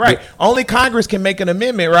and change it. Right? Only Congress can make an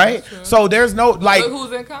amendment, right? So there's no like. But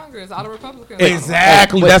who's in Congress? All the Republicans.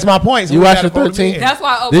 Exactly. That's my point. So You we watched gotta the vote them 13th? in. That's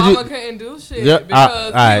why Did you- Obama couldn't do shit Yeah, because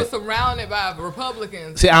alright. he was surrounded by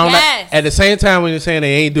Republicans. See, I don't Yes. like, at the same time when you're saying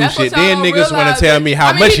they ain't do That's what shit, y'all then don't niggas want realize to tell that- me how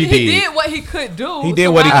I mean, much he he did. did what he could do. He did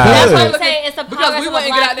So what he why- could. That's what I'm Good. saying. It's the Because progress we of a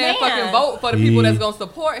wouldn't get out there and black fucking man. vote for the people that's gonna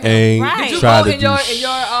support him. Ain't Right. Did you try vote to in do your shit. in your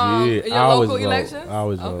I always local vote. elections? I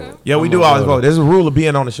always Okay. vote. Yeah, we I'm do a always voter. vote. There's a rule of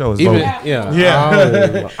being on the show. Is Even vote. yeah, Yeah. I always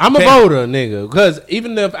vote. I'm a Can- voter, nigga. Because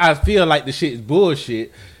even if I feel like the shit is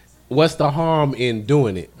bullshit, what's the harm in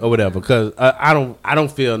doing it or whatever? Because I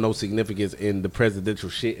don't feel no significance in the presidential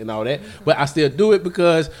shit and all that. But I still do it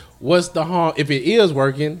because what's the harm? If it is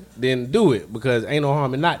working, then do it because ain't no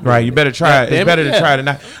harm in not doing Right, it. you better try it. Damn It's better yeah. to try it than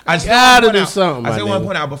not. I just Gotta wanna do point out- something, I my still want nigga. to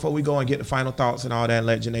point out before we go and get the final thoughts and all that and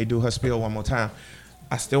let Janae do her spiel one more time.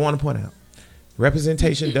 I still want to point out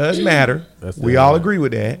representation does matter. That's We the- all agree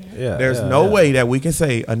with that. Yeah, There's yeah, no yeah. way that we can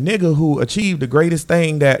say a nigga who achieved the greatest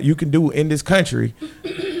thing that you can do in this country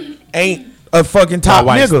ain't a fucking top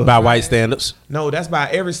nigga. By white standards. No, that's by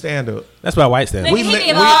every stand-up. That's by white standards. Nigga, he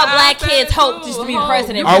gave all black kids hope just to be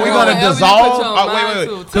president. Are we gonna Whatever you dissolve? put your Oh, mind wait.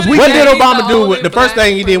 to. Because To we What the did day, he's Obama do? only With the first black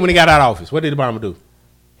thing he did when he got out of office? What did Obama do?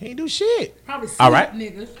 he ain't do shit. Probably sleep, All right.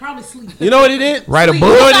 nigga. Probably sleep. You know what he did? Write a You book.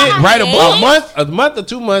 know what he did? Write a book. A month or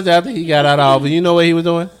 2 months after he got out of office, you know what he was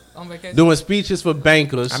doing? On vacation. Doing speeches for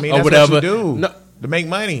bankers I mean, or that's whatever. what you do No, to make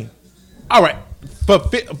money. all right. For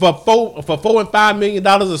 $4 and $5 million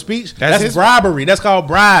a speech, That's that's his- bribery. That's called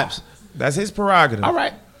bribes. That's his prerogative. All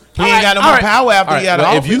right. He ain't got no more power after he got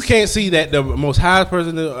out of If you office. can't see that the most highest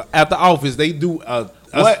person after office, they do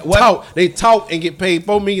What- talk. They talk and get paid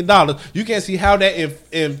 $4 million. You can't see how that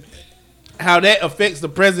how that affects the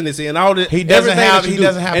presidency and all that. He doesn't everything have- that you he do.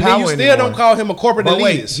 doesn't have and then you power still anymore. don't call him a corporate But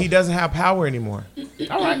wait, elitist. he doesn't have power anymore.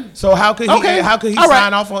 All right. So how could he? Okay. How could he All right.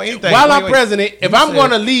 sign off on anything? While Wait, I'm wait. president, if You I'm said- going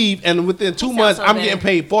to leave and within 2 months so I'm bad. getting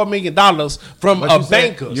paid $4 million from But a you said-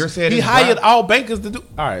 banker, you're saying he it's hired bribe. all bankers to do.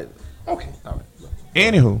 All right. Okay. All right.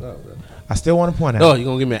 Anywho, I still want to point out. Oh, you're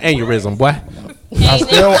going to give me an aneurysm, boy. I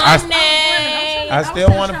still I'm still still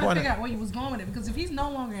wanna trying point to figure out- out where you was going with it because if he's no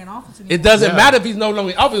longer in office anymore, It doesn't Yeah. matter if he's no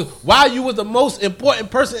longer in office. While you was the most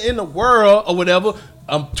important person in the world or whatever,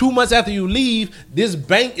 2 months after you leave, this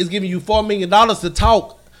bank is giving you $4 million to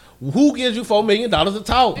talk. Who gives you $4 million to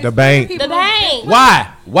talk? The bank. The bank. Why?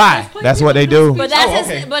 Why? That's what they do. But that's Oh, his.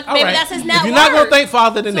 okay. But All maybe right. that's his net If you're not worth. gonna thank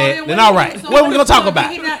Father than So that, then then what all did right. he- so What are we what gonna talk did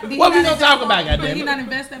about? he not- did he What we not gonna invest talk that about? money- Did he Goddamn not it.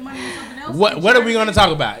 invest that money in something else? What are we gonna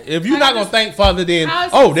talk about? If you're not gonna thank Father, then How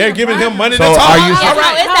is oh, this they're a giving him bribery? money to So talk. are you- Yeah, All how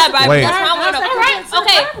right. is that bribery? Wait. That's what I want to know. How's All right, that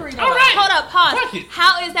okay. bribery, though? All right, hold up, pause. Fuck it.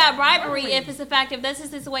 How is that bribery if it's the fact if this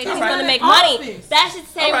is his way he's right. going to make Office. money? That should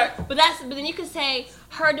say, All right. but then you could say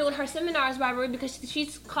her doing her seminars bribery because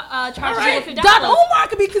she's charging right. you $50. Don Omar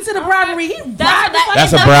could be considered bribery. He bribed the fuck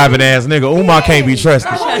That's a out of bribing ass nigga. Umar can't be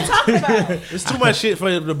trusted. What are you talking about? It's too much shit for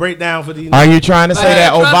him to break down for these. Are you trying to say that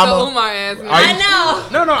Trust the Obama? Umar ass, man. I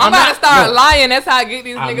know. No, I'm about to start lying. That's how I get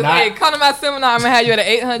these I'm niggas. not- Hey, come to my seminar. I'm gonna have you at an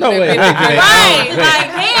 800. No way. Right, like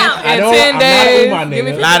damn. In don't- 10 I'm not days. Umar, Give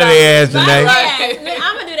me nigga. Lie to their ass, Janae.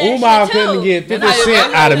 I'm gonna do that Umar shit too. couldn't get 50 That's how you-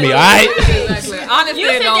 cent out of me. All right. Exactly. Honestly, You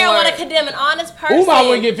it sit don't there and want to work. condemn an honest person. Umar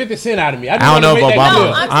wouldn't get 50 cent out of me. I don't know if wanna make that Obama clear.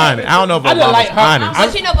 was I'm honest. I don't know if I just Obama like was her- honest.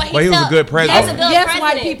 But you know, but But he was a good He's a president. good Yes, president.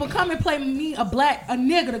 white people, come and play me a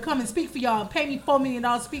nigga to come and speak for y'all. Pay me $4 million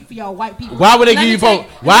to speak for y'all white people. Why would they Let give me you take- four?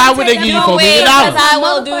 Why would they give you Do $4 it, million? because I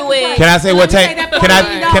will do it. Can I say what Let me Tank? take that Can I? $4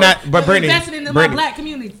 million Can I? But Brittany, invested into my Brittany, black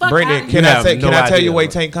community. Fuck Brittany, out can You I have say? no Can I tell idea, you where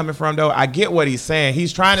bro. Tank coming from though? I get what he's saying.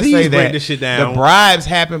 He's trying to Please say break that this shit down. the bribes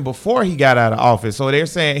happened before he got out of office. So they're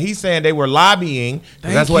saying he's saying they were lobbying. 'Cause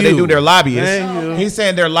Thank that's what they you. do. They're lobbyists. Thank you. He's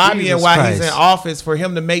saying they're lobbying Jesus while he's in Christ. office for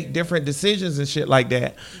him to make different decisions and shit like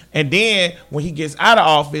that. And then when he gets out of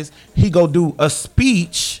office, he go do a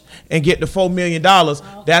speech and get the $4 million.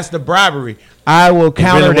 That's the bribery. I will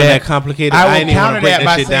counter really wasn't that. that complicated. I I will ain't even counter wanna break that that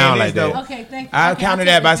by shit saying down this like though. that. Okay, thank you. I'll Okay, counter I'll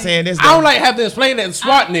that take by it. saying this. I don't though. like have to explain that to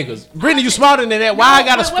smart niggas. Brittany, you smarter than that. Why I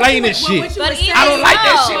gotta explain this shit? But even I don't like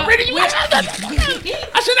that so- shit. Brittany,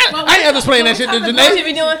 I should not. But I ain't have to explain that shit to What you Janae.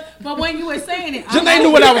 be doing? But when you were saying it, Janae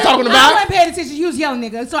knew what I was talking I about. wasn't paying attention. You was yelling,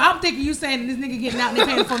 nigga. So I'm thinking you saying this nigga getting out and they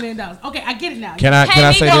paying $4 million. Okay, I get it now. Can I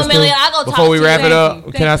Hey, say Nico this Million, too? I'll go Before talk we to wrap you. it Thank up?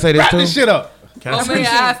 you. Can I say this Wrap too? this shit up. Can I Oh say man,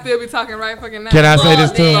 this? I still be talking right fucking now. Can I say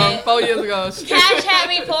this too? 4 years ago. Cash had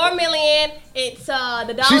me $4 million. It's the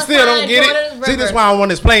dollar She still don't sign get Jordan it. See, that's River. why I want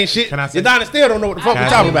to explain shit. Can I say- Yadana still don't know what the fuck Can we I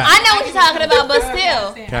talking say- about. I know what you're talking about, but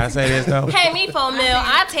still. Can I say this though? Pay me $4 million.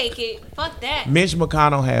 I take it. Fuck that. Mitch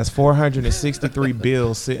McConnell has 463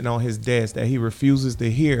 bills sitting on his desk that he refuses to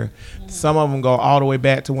hear. Some of them go all the way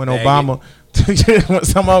back to when Dang Obama.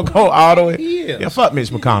 Some of them go all the way. Yeah. Yeah, fuck Mitch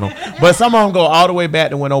McConnell. But some of them go all the way back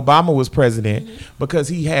to when Obama was president because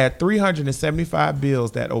he had 375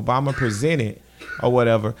 bills that Obama presented or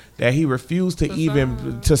whatever that he refused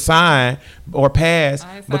to sign or pass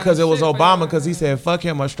I ain't because it signing was shit for Obama you. because he said fuck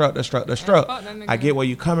him or struck. fuck that nigga. I get where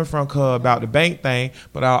you coming from, cuz, about the bank thing,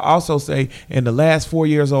 but I'll also say in the last 4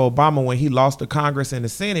 years of Obama when he lost the Congress and the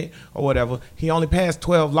Senate or whatever, he only passed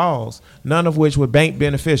 12 laws, none of which were bank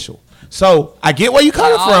beneficial. So I get where you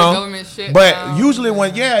coming all the from, government shit but down, usually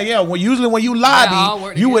when you all lobby,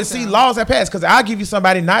 work you would together. see laws that pass. Because I'll give you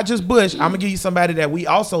somebody, not just Bush. I'm gonna give you somebody that we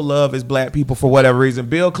also love as black people for whatever reason.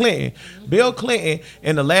 Bill Clinton. Bill Clinton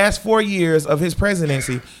in the last 4 years of his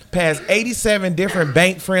presidency passed 87 different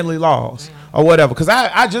bank friendly laws. Or whatever, because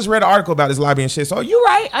I just read an article about this lobbying shit. So you're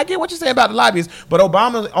right, I get what you're saying about the lobbyists, but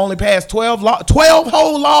Obama only passed 12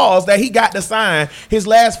 whole laws that he got to sign his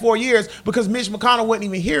last 4 years because Mitch McConnell wouldn't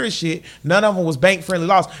even hear his shit. None of them was bank friendly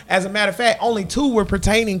laws. As a matter of fact, only 2 were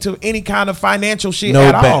pertaining to any kind of financial shit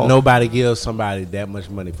at all. Nobody gives somebody that much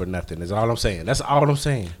money for nothing. That's all I'm saying. That's all I'm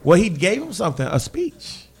saying. Well, he gave him something, a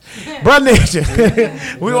speech. Bruh Nation,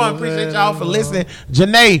 we want to appreciate y'all for listening.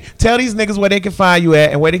 Janae, tell these niggas where they can find you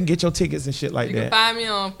at and where they can get your tickets and shit like You can that. find me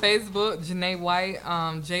on Facebook, Janae White,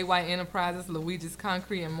 J White Enterprises, Luigi's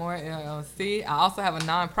Concrete and More LLC. I also have a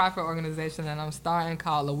nonprofit organization that I'm starting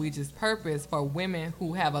called Luigi's Purpose for women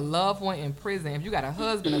who have a loved one in prison. If you got a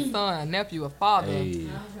husband, a son, a nephew, a father,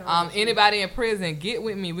 anybody in prison, get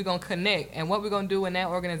with me. We're going to connect. And what we're going to do in that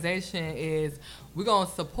organization is we're going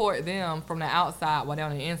to support them from the outside while they're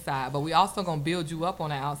on the inside, but we also going to build you up on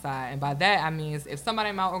the outside. And by that, I mean, if somebody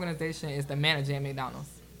in my organization is the manager at McDonald's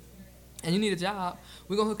and you need a job,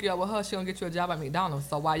 we're going to hook you up with her. She's going to get you a job at McDonald's.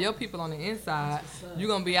 So while your people on the inside, you're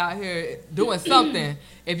going to be out here doing something.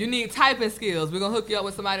 If you need typing skills, we're going to hook you up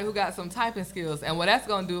with somebody who got some typing skills. And what that's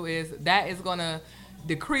going to do is that is going to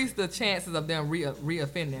decrease the chances of them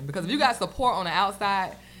reoffending. Because if you got support on the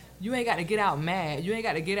outside, you ain't got to get out mad. You ain't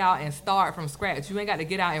got to get out and start from scratch. You ain't got to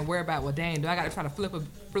get out and worry about, well, dang, do I got to try to flip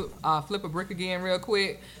a brick again real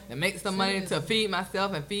quick and make some money to feed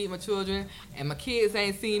myself and feed my children. And my kids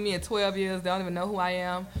ain't seen me in 12 years. They don't even know who I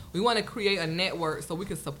am. We want to create a network so we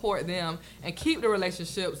can support them and keep the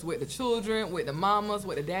relationships with the children, with the mamas,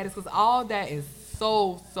 with the daddies, because all that is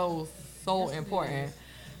so important.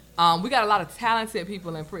 We got a lot of talented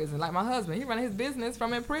people in prison. Like my husband, he run his business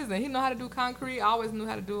from in prison. He know how to do concrete. I always knew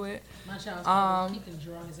how to do it. My child's he can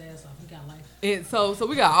draw his ass off. He got life. So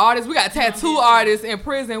we got artists. We got tattoo artists in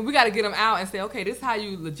prison. We got to get them out and say, okay, this is how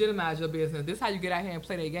you legitimize your business. This is how you get out here and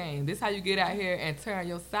play their game. This is how you get out here and turn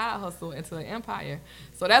your side hustle into an empire.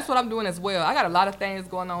 So that's what I'm doing as well. I got a lot of things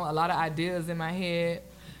going on, a lot of ideas in my head.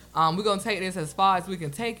 We're going to take this as far as we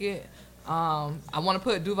can take it. I want to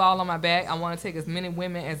put Duval on my back. I want to take as many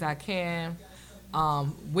women as I can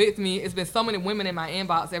with me. It's been so many women in my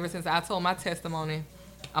inbox ever since I told my testimony.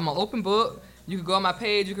 I'm an open book. You can go on my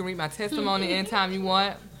page. You can read my testimony anytime you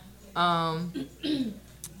want. This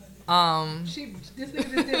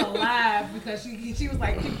nigga just did a live because she was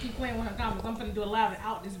like, keep playing with her comments. I'm finna do a live and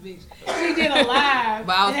out this bitch. She did a live.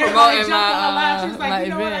 But I was and everybody promoting jumped on her my, live. She was like, my you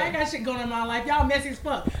know what? I event. ain't got shit going on in my life. Y'all messy as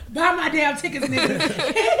fuck. Buy my damn tickets, nigga.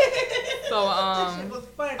 So That shit was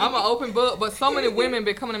funny. I'm an open book, but so many women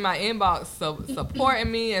been coming in my inbox supporting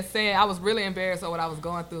me and saying I was really embarrassed of what I was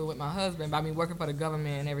going through with my husband by me working for the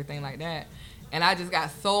government and everything like that. And I just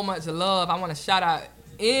got so much love. I want to shout out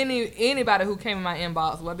anybody who came in my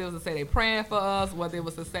inbox, whether it was to say they praying for us, whether it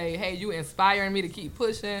was to say, hey, you inspiring me to keep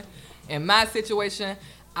pushing. In my situation,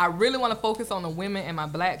 I really want to focus on the women and my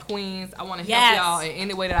black queens. I want to help y'all in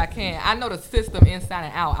any way that I can. I know the system inside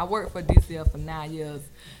and out. I worked for DCF for 9 years.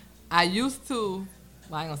 I used to,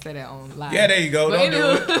 well, I ain't gonna say that on live. Yeah, there you go. But Don't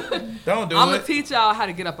do it. Don't do I'm it. gonna teach y'all how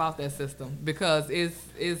to get up off that system because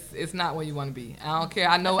it's not where you want to be. I don't care.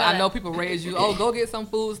 I know people raise you. Oh, go get some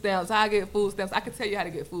food stamps. I get food stamps. I can tell you how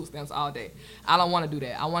to get food stamps all day. I don't want to do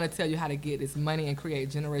that. I want to tell you how to get this money and create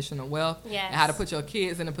generational wealth. Yes. And how to put your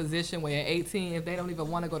kids in a position where at 18, if they don't even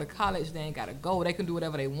want to go to college, they ain't gotta go. They can do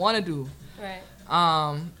whatever they want to do. Right.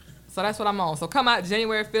 So that's what I'm on. So come out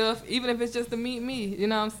January 5th, even if it's just to meet me. You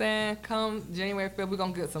know what I'm saying? Come January 5th, we're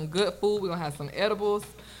going to get some good food. We're going to have some edibles.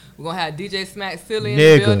 We're gonna have DJ Smack Silly in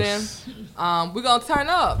the building. Niggas. We're gonna turn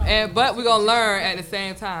up, but we're gonna learn at the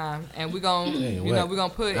same time, and we're gonna, we're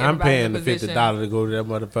gonna put. I'm everybody paying in the a position. $50 to go to that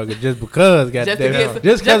motherfucker just because. Just to Goddamn.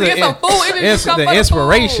 get some food, even if you come the for the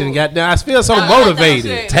inspiration. food. Goddamn, I feel so I love that motivated.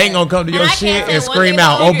 shit. Tank gonna come to your And I shit can't say and one scream thing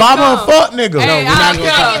out, about Obama niggas, a fuck nigga. Hey, we're not I gonna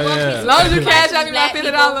don't talk- care. yeah. As long as you cash out me my Black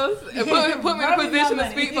 $50 and put me in a position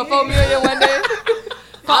to speak for $4 million one day.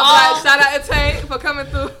 all- Shout out to Tank for coming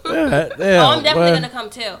through. Oh, I'm definitely gonna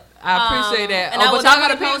come too. I appreciate that. And I But will y'all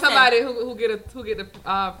gotta definitely pick post somebody who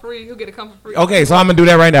get to come for free. Okay, so I'm gonna do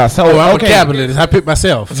that right now. So I'm okay. a capitalist. I pick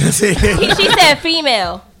myself. She said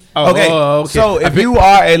female. Okay. So if you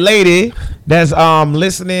are a lady that's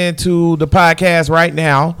listening to the podcast right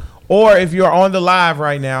now, or if you're on the live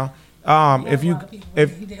right now, if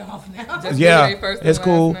They're off now. Just yeah, put their first it's and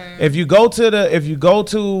cool. last name. If you go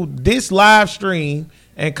to this live stream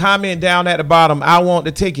and comment down at the bottom, I want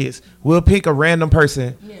the tickets. We'll pick a random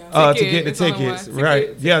person to Ticket. get the It's only tickets. one. Right?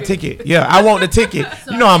 Ticket. Yeah, ticket. Yeah, I want the ticket.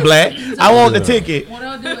 You know I'm black. I want the ticket. What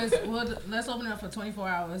I'll do is let's open it up for 24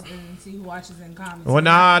 hours and see who watches and comments. Well,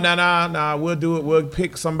 nah. We'll do it. We'll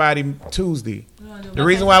pick somebody Tuesday. The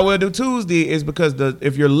reason why we'll do Tuesday is because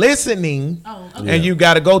if you're listening and you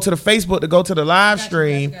got to go to the Facebook to go to the live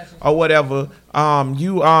stream or whatever,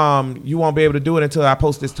 you won't be able to do it until I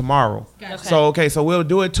post this tomorrow. Gotcha. So we'll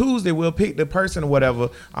do it Tuesday. We'll pick the person or whatever.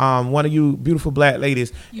 One of you beautiful black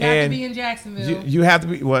ladies. You have to be in Jacksonville. You have to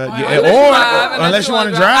be or Drive, unless you want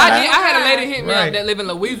to I drive. had a lady hit me Right. up that live in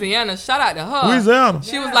Louisiana. Shout out to her. Louisiana.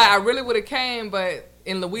 She was like, I really would have came, but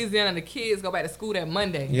in Louisiana, the kids go back to school that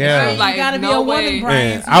Monday. Yeah. She was like, You gotta be no a woman, way.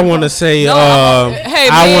 Brian. Man, I want to say, No, hey,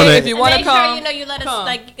 I man, want if to. you want to Make come, sure you let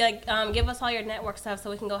us come. give us all your network stuff so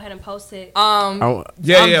we can go ahead and post it. Yeah.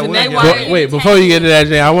 Janae we'll- White. Wait, before you get to that,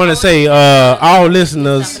 Jay, I want to say, all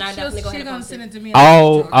listeners, And I definitely go ahead She's and gonna post send it. it to me.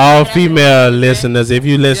 all female listeners, if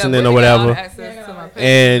you listening or whatever,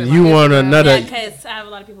 and you want another. Yeah, because I have a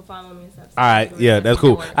lot of people following me and stuff. All right, yeah, that's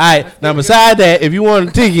cool. All right, now beside that, if you want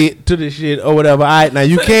a ticket to this shit or whatever, all right, now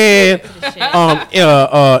you can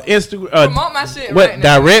Instagram, Promote my shit right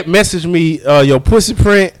now. direct message me your pussy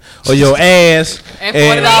print or your ass, And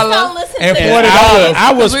Please $40. don't listen And to $40. this.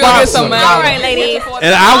 I will We gonna get sponsor. some money. All right, ladies.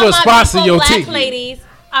 And I will All my sponsor beautiful your black ticket. ladies,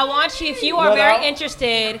 I want you, if you are very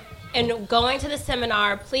interested in going to the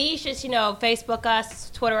seminar, please just, Facebook us,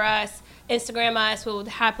 Twitter us, Instagram us. We'll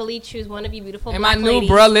happily choose one of you beautiful And my black new ladies.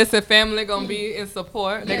 bruh listen family gonna be in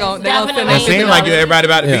support. They gonna send definitely. It seems like everybody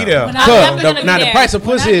about to be there. I'm definitely gonna be Now the there. price of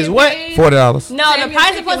pussy is what? $40. No, the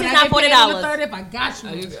price of pussy is not $40. If I got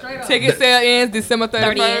you, straight up. Ticket sale ends December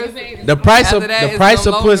 31st. The price of After that, the it's price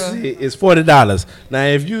no of pussy is $40. Now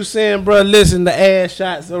if you saying, bro, listen, the ass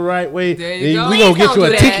shots the right way, There then you go. we gonna get Please you a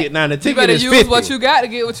don't do that. ticket. Now the You ticket better is use $50. what you got to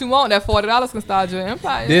get what you want. That $40 can start your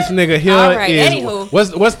empire. This nigga here All right, is anywho.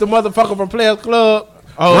 what's the motherfucker from Players Club?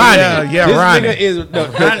 Oh, Ronnie. yeah, This Ronnie. nigga is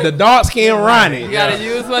the dark skinned Ronnie. You gotta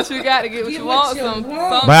use what you got to get what you want.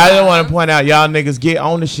 But I just want to point out, y'all niggas get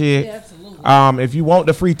on the shit. Absolutely. If you want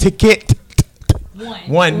the free ticket,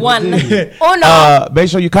 one. Oh, no. Make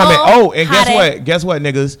sure you comment. Oh, Oh, and hot guess what,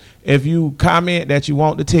 niggas? If you comment that you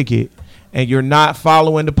want the ticket and you're not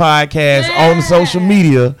following the podcast on social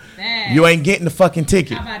media, you ain't getting the fucking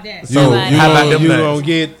ticket. How about that? So Right. how about them you nuts? gonna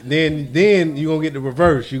get then you gonna get the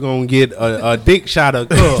reverse. You gonna get a dick shot of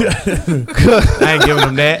cup. I ain't giving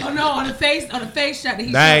them that. Oh no, on the face shot that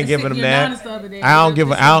he I ain't shot giving to them your that. Adonis the other day. I don't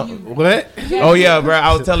give a out. What? Oh yeah, bro.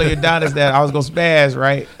 I was telling your Adonis that I was gonna spaz,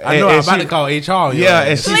 right? I know I'm And about she- to call HR. Yeah,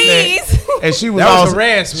 and she Please. said, and she was That all was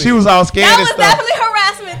harassment. She was all scared That and was stuff. definitely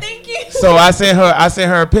harassment. Thank you. So I sent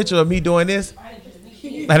her a picture of me doing this,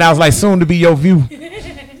 and I was like, soon to be your view.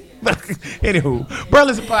 Anywho,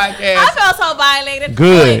 Brothers Podcast. I felt so violated.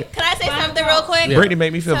 Good. Wait, can I say something real quick? Brittany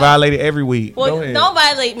make me feel violated every week. Well, Go ahead. don't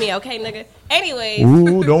violate me, okay, nigga. Anyways.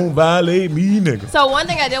 Ooh, don't violate me, nigga. So one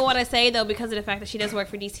thing I did want to say though, because of the fact that she does work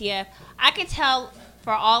for DTF, I could tell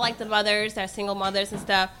for all like the mothers that are single mothers and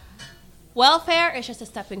stuff, welfare is just a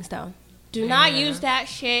stepping stone. Do not use that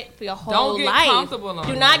shit for your whole Don't get life. comfortable on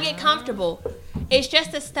Do it. not get comfortable. It's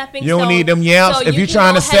just a stepping You stone. don't need them yells. so If you you're can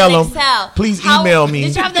trying go to ahead sell and them, excel. please email me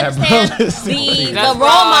Did you have to at understand Brothers. the That's role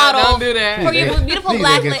fraud. model Don't do that. for your beautiful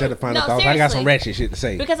black lady? No, seriously. I got some ratchet shit to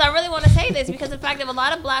say. Because I really want to say this because the fact that a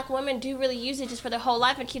lot of black women do really use it just for their whole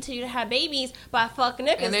life and continue to have babies by fucking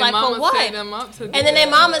niggas. And their Like for mama what? set them up to do And then their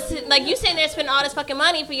that. mama, like you sitting there spending all this fucking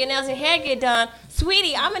money for your nails and hair get done.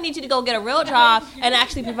 Sweetie, I'm gonna need you to go get a real job and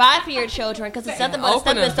actually provide for your children because it's nothing but a Open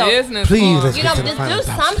stepping a stone. business. Please, for let's You them. know, get to the just final do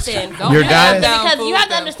thoughts. something. Don't Your have guys- them Because food you have to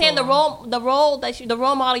stamps understand for the role that the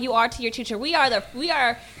role model you are to your teacher. We are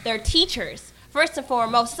their teachers. First and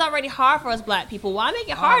foremost, it's already hard for us black people. Why make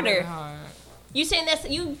it harder? Hard. You saying this?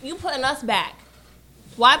 You putting us back?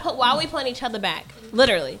 Why are we putting each other back?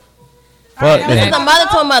 Literally. Fuck This is that. a mother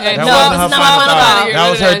to a mother. That No, wasn't this her is not my final thought. final That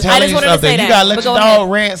was her I telling just you wanted to something. say You that. gotta let But your go dog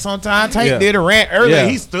ahead. rant sometime. Tank Yeah. did a rant earlier. Yeah.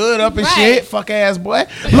 He stood up and Right. shit. Fuck ass boy.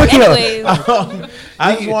 Look here. Anyways.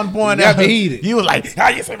 I just want to point You out. got me heated. You was like, how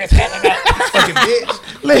you say Miss Hannah? Fucking bitch.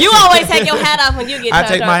 Listen. You always take your hat off when you get. I turned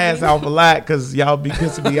take my up. hats off a lot because y'all be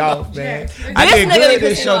pissing me off, man. I This did nigga good be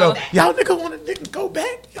this pissing show you though. off. Y'all nigga want a nigga go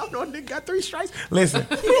back? Y'all know a nigga got 3 strikes. Listen,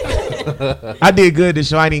 I did good this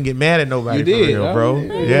show. I didn't get mad at nobody. You for did, real, huh? bro.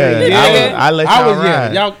 Yeah. Yeah, I let y'all I was ride.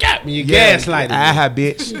 yelling. Y'all got me. You Yeah, gaslighting. I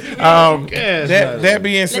bitch. That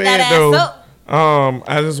being said that ass though, up.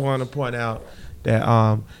 I just want to point out that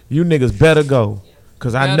you niggas better go.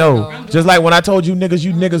 Cause I Better know, go. just like when I told you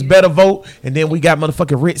niggas better vote, and then we got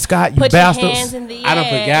motherfucking Rick Scott, you Put your hands bastards. in the I done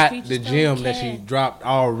air. forgot If the you just gem don't that she care. dropped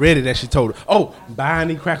already that she told her. Oh, buy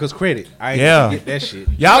any crackers credit. I ain't Yeah. gonna get that shit.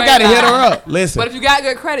 Y'all Right gotta hit her now. up. Listen, But if you got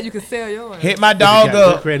good credit, you can sell yours. hit my you dog got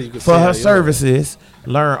good up credit, you can for sell her yours. services.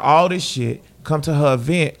 Learn all this shit. Come to her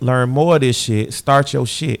event. Learn more of this shit. Start your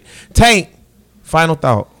shit. Tank. Final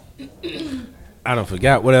thought. I done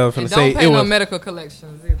forgot what I was And finna don't say. pay It no was medical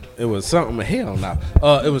collections either. it was something. Hell no.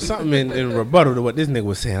 It was something in rebuttal to what this nigga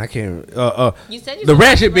was saying. I can't. You said you The said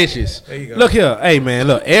ratchet that. bitches. There you go. Look here, hey man,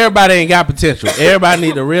 look. Everybody ain't got potential. Everybody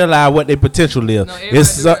need to realize what their potential is. No,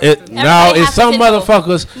 It's everybody do have no, Everybody it's has some potential.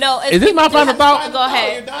 motherfuckers. No, it's is this my people final that have- thought?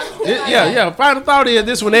 Go ahead. Yeah. Final thought is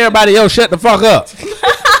this: when everybody else shut the fuck up.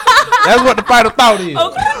 That's what the final thought is.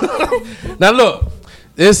 Now look,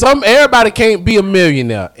 everybody can't be a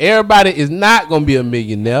millionaire. Everybody is not gonna be a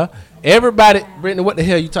millionaire. Everybody, Brittany, what the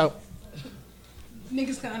hell you talking?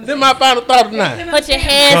 Niggas can This is my final thought tonight. Put your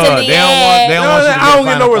hands God, in the they don't want- air. they don't No, want you to I don't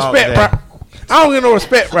get final no thought respect, today. bro. I don't get no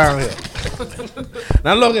respect around here.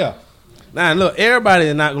 Now look here. Now look, everybody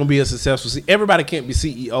is not gonna be a successful. Everybody can't be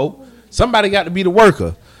CEO. Somebody got to be the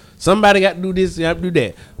worker. Somebody got to do this. You have to do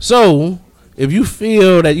that. So if you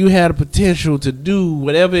feel that you had a potential to do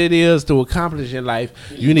whatever it is to accomplish in life,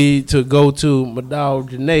 you need to go to my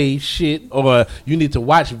dog Janae's shit, or you need to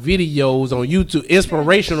watch videos on YouTube,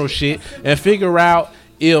 inspirational shit, and figure out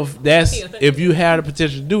if you had the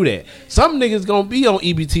potential to do that. Some niggas gonna be on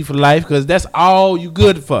EBT for life because that's all you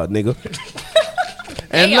good for, nigga.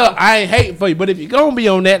 And look, I ain't hating for you, but if you're gonna be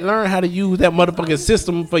on that, learn how to use that motherfucking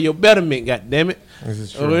system for your betterment, goddammit. This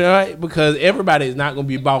is true. All right? Because everybody is not gonna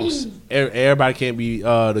be boss. Everybody can't be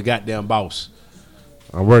the goddamn boss.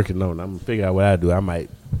 I'm working on it. I'm gonna figure out what I do. I might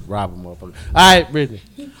rob a motherfucker. All right, Brittany.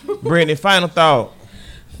 Brittany, final thought.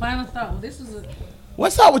 Final thought. Well, this is a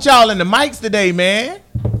What's up with y'all in the mics today, man?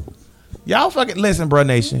 Y'all fucking listen, bro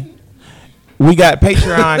nation. We got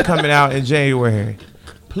Patreon coming out in January.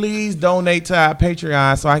 Please donate to our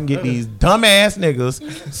Patreon so I can get these dumbass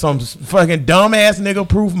niggas some fucking dumbass nigga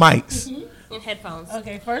proof mics. And headphones.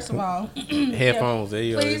 okay. First of all, Headphones. There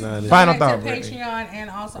you go. please There's Final donate thought, to Brittany. Patreon and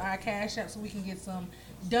also our Cash App so we can get some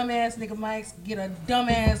dumbass nigga mics, get a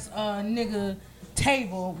dumbass nigga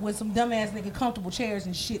table with some dumbass nigga comfortable chairs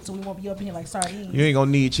and shit, so we won't be up in here like sardines. You ain't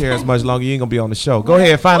gonna need chairs much longer. You ain't gonna be on the show. Go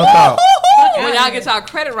ahead, final thought. When y'all get y'all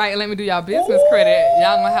credit right and let me do y'all business credit,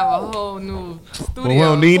 y'all gonna have a whole new studio. Well, we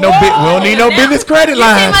don't need no business credit See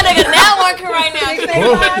line. my nigga networking right now.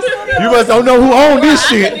 You must don't know who own this I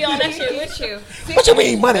could shit. be on that shit with you. What you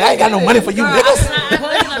mean money? I ain't got no money for you niggas.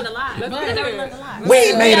 I learned a lot. I never learned a lot. We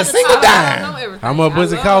ain't made a single dime. How much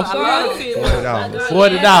does it cost?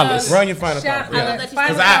 $40. Run your final Shout thought. out Yeah. to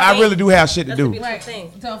Cause I really do have shit to do. Right.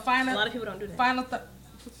 Thing. So A final, lot of people don't do that. final thought.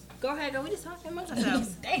 Go ahead, girl. We just talking amongst ourselves.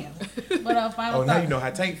 Damn. But final Oh, now thought. you know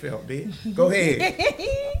how Tank felt, bitch. Go ahead.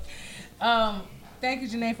 Thank you,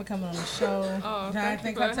 Janae, for coming on the show. Oh, I thank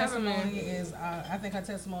think you her for having me. testimony is. I think her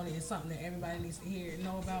testimony is something that everybody needs to hear and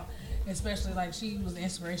know about. Especially like she was an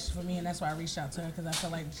inspiration for me, and that's why I reached out to her because I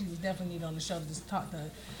felt like she was definitely needed on the show to just talk to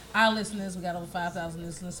our listeners. We got over 5,000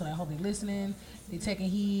 listeners, so I hope they're listening. They're taking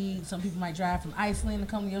heed. Some people might drive from Iceland to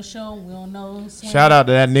come to your show. We don't know. Shout out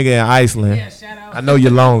to that nigga in Iceland. Yeah, shout out. I know you're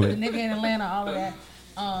The lonely. nigga in Atlanta, all of that.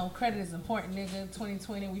 Credit is important, nigga.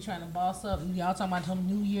 2020, we trying to boss up. Y'all talking about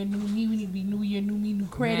new year, new me. We need to be new year, new me, new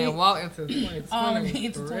credit. Man, walk into 2020. All of it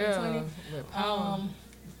into for 2020. real, with power.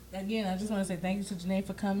 Again, I just want to say thank you to Janae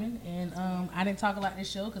for coming. And I didn't talk a lot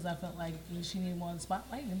this show because I felt like she needed more in the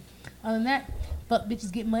spotlight. And other than that, fuck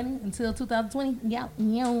bitches get money until 2020. Yeah,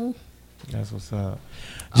 yeah. That's what's up.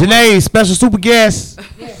 Janae, special super guest.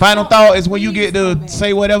 Final thought is when you get to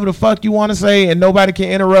say whatever the fuck you want to say and nobody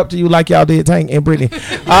can interrupt you like y'all did Tank and Brittany.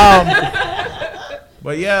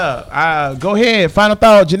 But yeah, go ahead. Final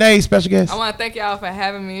thought, Janae, special guest. I want to thank y'all for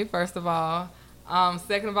having me, first of all.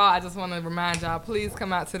 Second of all, I just want to remind y'all, please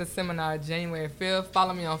come out to the seminar January 5th.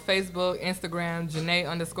 Follow me on Facebook, Instagram,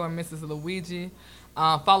 Janae_Mrs. Luigi.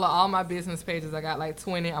 Follow all my business pages. I got like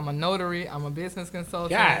 20. I'm a notary. I'm a business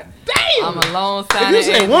consultant. God damn. I'm a loan If signing you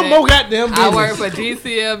say agent. one more goddamn business. I work for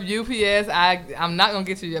DCF, UPS. I'm not going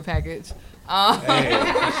to get you your package.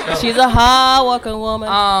 She's a hard-working woman.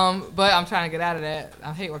 But I'm trying to get out of that.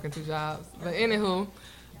 I hate working 2 jobs. But anywho,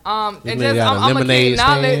 and mean just got a I'm gonna lemonade keep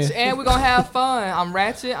knowledge, stand? and we're gonna have fun. I'm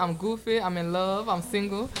ratchet. I'm goofy. I'm in love. I'm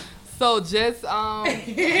single. So just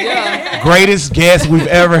yeah, Greatest guest we've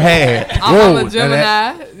ever had. I'm Whoa, a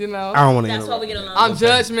Gemini. You know, I don't want to That's hear why we get along. I'm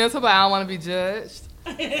judgmental, but I don't want to be judged.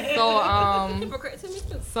 So Hypocrite to me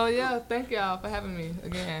too. so yeah, thank y'all for having me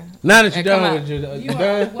again. Now that you're And come done out. with your, You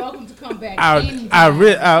are done, welcome to come back.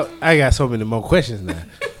 I got so many more questions now.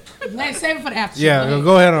 Let's save it for the after show. Yeah, Go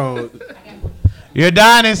go ahead on.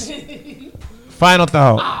 Udonis, final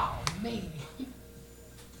thought. Oh, man.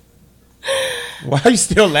 Why are you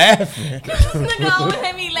still laughing? This nigga always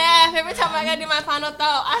make me laugh every time I gotta do my final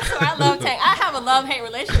thought. I swear I love Tank. I have a love-hate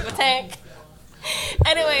relationship with Tank.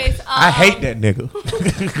 Anyways, I hate that nigga.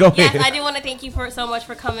 Go Yes, ahead. I do want to thank you so much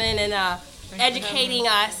for coming and educating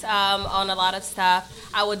us on a lot of stuff.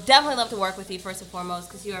 I would definitely love to work with you first and foremost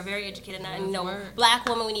because you are very educated. And you know, Word. black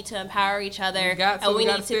women, we need to empower each other, We got to, and we we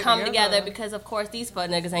gotta need to stick come together together. because, of course, these fuck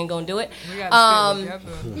niggas ain't gonna do it. We gotta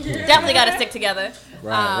stay together. Definitely got to stick together.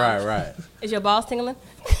 Right. Is your balls tingling?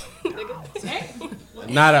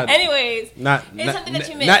 Not a. Anyways, Not. it's something that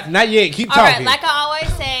you missed. Not yet. Keep all right, talking. like I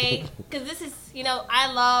always say, because this is, you know,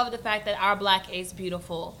 I love the fact that our black is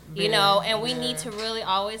beautiful, you know, and we need to really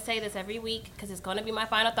always say this every week because it's going to be my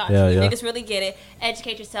final thought. Yeah, You yeah. niggas really get it.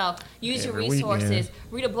 Educate yourself. Use your Every resources. weekend.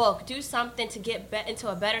 Read a book. Do something to get into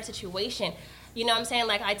a better situation. You know what I'm saying?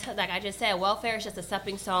 Like I just said, welfare is just a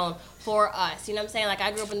stepping stone for us. You know what I'm saying? Like I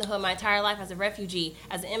grew up in the hood my entire life as a refugee,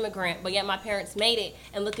 as an immigrant, but yet my parents made it,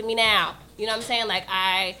 and look at me now. You know what I'm saying? Like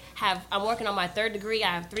I'm working on my 3rd degree.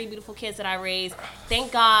 I have 3 beautiful kids that I raised.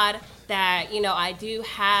 Thank God that, you know, I do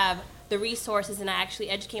have the resources and I actually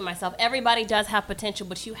educate myself. Everybody does have potential,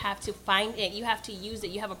 but you have to find it. You have to use it.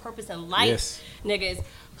 You have a purpose in life, Yes. niggas.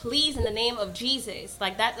 Please, in the name of Jesus,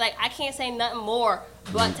 like that, like I can't say nothing more,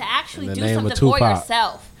 but to actually In the do name of something for Tupac.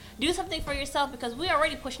 yourself. Do something for yourself because we're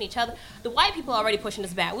already pushing each other. The white people are already pushing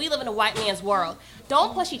us back. We live in a white man's world.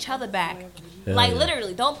 Don't push each other back. Like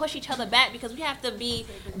literally, don't push each other back because we have to be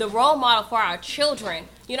the role model for our children.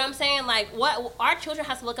 You know what I'm saying? Like what our children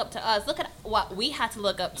have to look up to us. Look at what we had to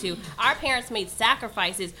look up to. Our parents made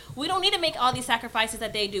sacrifices. We don't need to make all these sacrifices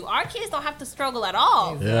that they do. Our kids don't have to struggle at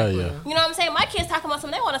all. Yeah. You know what I'm saying? My kids talking about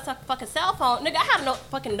something. They want a fucking cell phone. Nigga, I had a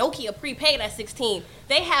fucking Nokia prepaid at 16.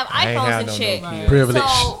 They have I ain't iPhones had and no shit. Nokia. Privilege.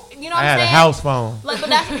 So, you know what I I'm had saying? a house phone. Like, but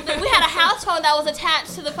we had a house phone that was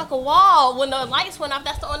attached to the fucking wall. When the lights went off,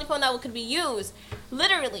 that's the only phone that could be used.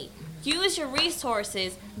 Literally, use your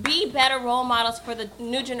resources. Be better role models for the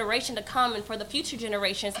new generation to come and for the future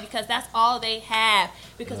generations because that's all they have.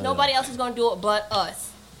 Because nobody else is going to do it but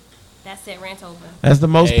us. That's it. Rant over. That's the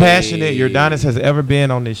most passionate Udonis has ever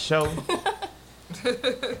been on this show.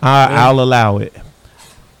 I'll allow it.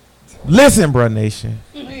 Listen, Bruh Nation.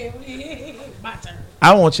 My turn.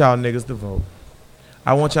 I want y'all niggas to vote.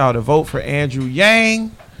 I want y'all to vote for Andrew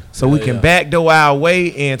Yang so we can backdoor our way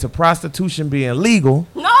into prostitution being legal.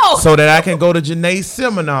 No! So that I can go to Janae's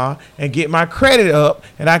seminar and get my credit up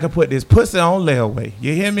and I can put this pussy on layaway.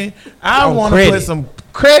 You hear me? I On want to credit. put some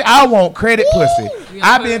credit. I want credit pussy.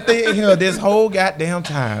 I've been thinking here this whole goddamn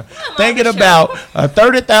time. Thinking about a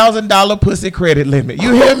 $30,000 pussy credit limit.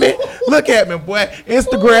 You hear me? Look at me, boy.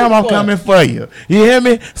 Instagram, I'm coming for you. You hear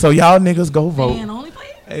me? So y'all niggas go vote. Man, only play.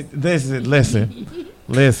 Hey,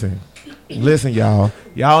 listen, y'all.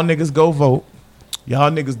 Y'all niggas go vote.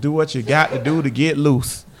 Y'all niggas do what you got to do to get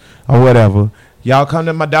loose or whatever. Y'all come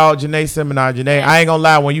to my dog Janae seminar. Janae, I ain't gonna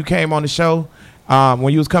lie. When you came on the show,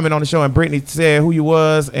 when you was coming on the show and Brittany said who you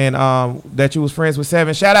was and that you was friends with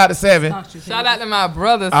Seven. Shout out to Seven. Shout out to my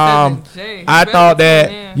brother, 7J. I thought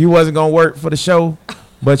that you wasn't gonna work for the show,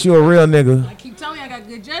 but you a real nigga. I keep telling you I got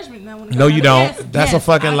good judgment now. When it No, comes you down to don't. guess, That's guess. a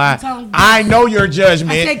fucking I lie. keep telling you I know your I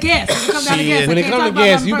judgment. said guess. When it comes down to guess, When I it can't come talk to about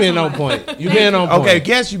gas, my you been personal on life. point. You been on point. Okay,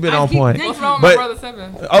 guess you been on keep- point. thank What's you. wrong with But- my brother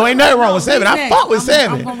 7? Oh, ain't nothing wrong with Seven. I Reach fought with next. I'm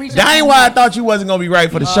Seven. gonna reach That out. ain't why I thought you wasn't gonna be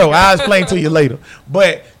right for the show. I'll explain to you later.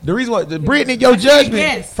 But The reason why, Brittany, your judgment.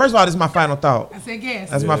 yes. First of all, this is my final thought. I said yes.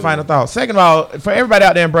 That's my final thought. Second of all, for everybody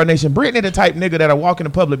out there in Bro Nation, Brittany the type nigga that'll walk in the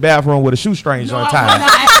public bathroom with a shoestring No, I untied. would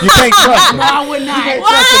not. You can't trust him. No, I would not. You can't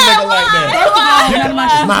trust a nigga like that. First of all, none of my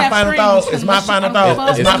It's shoes my have final strings. thought. It's my final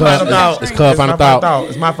thought. It's my final thought. It's called final thought.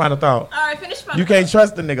 It's my final thought. All right, finish. You can't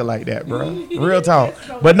trust a nigga like that, bro. Real talk.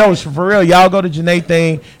 But no, for real, y'all go to Janae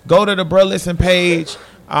thing. Go to the Bro Listen page.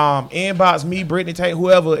 Inbox me, Brittany Tate,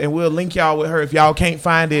 whoever, and we'll link y'all with her if y'all can't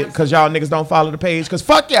find it because y'all niggas don't follow the page. Because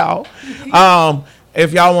fuck y'all.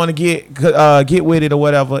 If y'all want to get with it or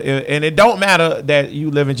whatever, and it don't matter that you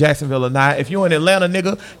live in Jacksonville or not. If you in Atlanta,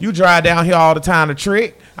 nigga, you drive down here all the time to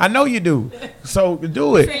trick. I know you do. So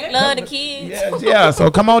do it. Love the kids. Yeah. So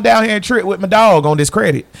come on down here and trick with my dog on this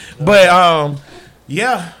credit. But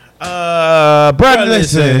yeah. Brother,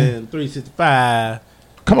 listen. 365.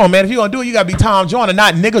 Come on, man. If you gonna do it, you gotta be Tom Joyner,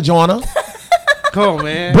 not nigga Joyner. Come on,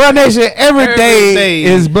 man. Bro Nation, every day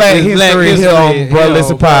is Black History here on Bro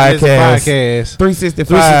Listen Podcast.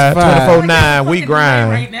 365, 24/9, we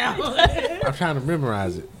grind. Right now. I'm trying to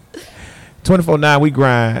memorize it. 24/9, we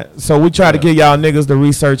grind. So we try to get y'all niggas to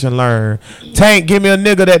research and learn. Tank, give me a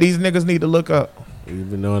nigga that these niggas need to look up. We've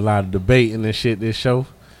been doing a lot of debating and shit this show.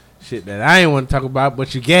 Shit that I ain't want to talk about,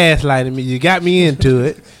 but you gaslighting me. You got me into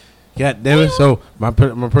it. God damn it. So my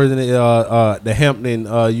president, the Hampton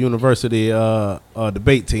University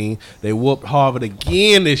debate team, they whooped Harvard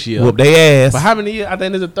again this year. Whoop they ass. For how many years? I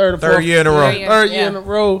think it's the third or fourth. Third year in a row. Third year in a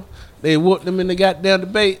row. They whooped them in the goddamn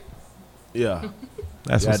debate. Yeah.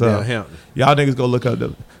 That's what's Goddamn up. Hampton. Y'all niggas go look up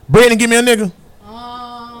the. Brittany, give me a nigga.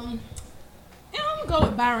 I'm gonna go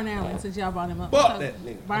with Byron Allen since y'all brought him up. Fuck that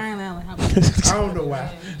nigga. Byron Allen. How about that? I don't know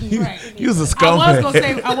why. Right. You was a I scumbag. was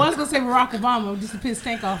gonna say Barack Obama just to piss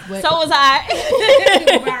Tank off, but So was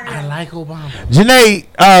I. Byron I Allen. like Obama.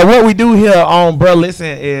 Janae, what we do here on Bro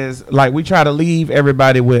Listen is like we try to leave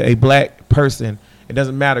everybody with a black person. It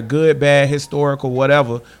doesn't matter, good, bad, historical,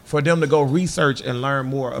 whatever, for them to go research and learn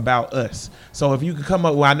more about us. So if you could come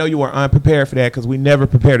up, well, I know you were unprepared for that because we never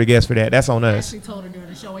prepared a guest for that. That's on I us. actually told her during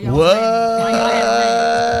the show. Y'all was What?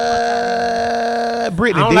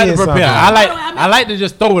 Brittany I don't like to did prepare. something. I like to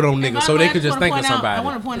just throw it on And niggas so they could just think of I somebody.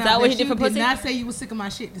 want to point Is out that what that you did for you did pussy? not say you were sick of my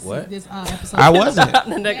shit this What? episode. I wasn't.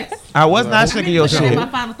 Nigga. I was not sick of your Look at shit. my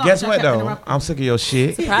final thoughts. Guess Y'all what kept though? interrupting. I'm sick of your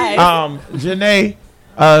shit. Surprise. Janae,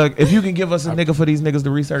 if you can give us a nigga for these niggas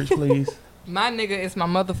to research, please. My nigga is my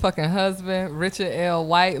motherfucking husband, Richard L.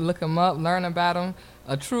 White. Look him up, learn about him.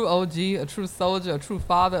 A true OG, a true soldier, a true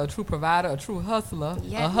father, a true provider, a true hustler,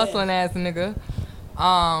 Yeah. a hustling ass nigga.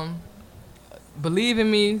 Believe in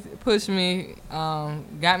me, push me,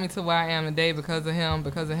 got me to where I am today because of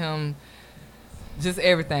him, just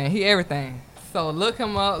everything. He everything. So look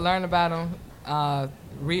him up, learn about him,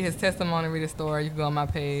 read his testimony, read his story. You can go on my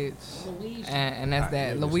page, and that's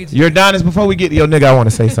that. Luigi. You're Adonis. Before we get to your nigga, I want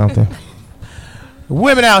to say something.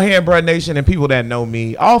 Women out here in Broad Nation and people that know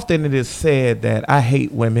me, often it is said that I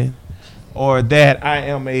hate women, or that I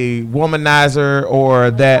am a womanizer, or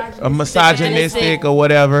that a misogynistic or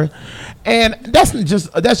whatever, and that's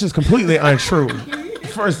just completely untrue.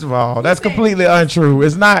 First of all, that's completely untrue.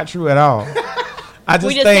 It's not true at all. I just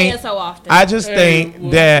We just think say it so often. I just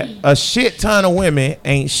think that a shit ton of women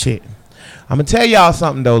ain't shit. I'm gonna tell y'all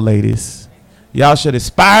something though, ladies. Y'all should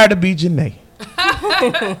aspire to be Janae.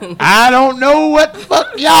 I don't know what the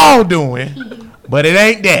fuck y'all doing, but it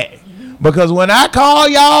ain't that. Because when I call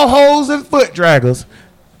y'all hoes and foot draggers,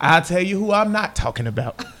 I'll tell you who I'm not talking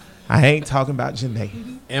about. I ain't talking about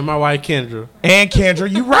Janae. And my wife Kendra. And Kendra,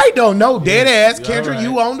 you right though. No, dead ass. you Kendra, alright.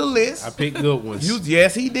 you on the list. I picked good ones.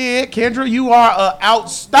 Yes, he did. Kendra, you are an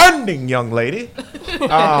outstanding young lady.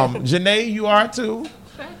 Janae, you are too.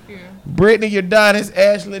 Thank you. Brittany, you're done. It's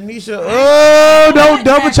Ashley, Nisha. Oh, don't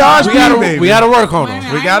double charge me, baby. we gotta work on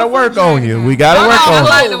them. We gotta work on you. We gotta work I on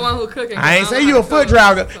like you. the one who cooking. I ain't say you a foot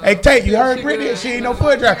dragger. Hey, Tate, you heard Brittany? She ain't no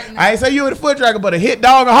foot dragger. I ain't say you a foot dragger, but a hit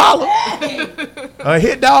dog will holler. A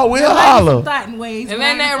hit dog will holler. Thought in ways. It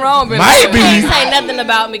ain't that wrong, but Might You can't be. say nothing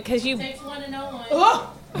about me because you.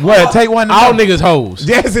 What? Take one. All niggas hoes.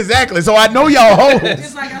 Yes, exactly. So I know y'all hoes.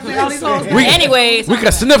 Just like I said, all these hoes. Anyways, We can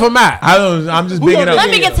sniff them out. I'm just bigging up. let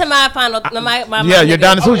me get to my final. My Yeah, you're nigga.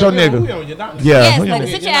 done. Who's your nigga? Yeah. Yes, who your nigga,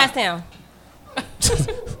 nigga? sit your ass down.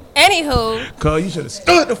 Anywho, Cuz you should have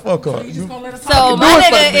stood the fuck up. so my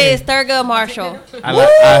nigga is Thurgood Marshall.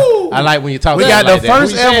 I like when you talk. We got the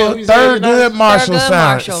first ever Thurgood Marshall Thurgood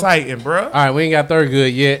Marshall. sighting, bro. All right, we ain't got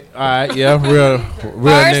Thurgood yet. All right, yeah, real First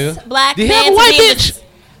nigga. black Did he man have a to white be in bitch? the,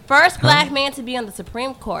 first black man to be on the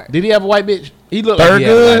Supreme Court. Did he have a white bitch? He looked like he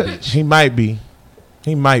had a white Thurgood, bitch. he might be.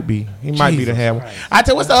 He might be. He might be the Jesus have one. Christ. I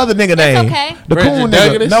tell you, what's the other nigga name? okay. The Bridget coon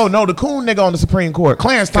nigga. Douglas? No, the coon nigga on the Supreme Court.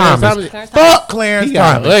 Clarence Clarence Thomas. Thomas? Fuck Clarence He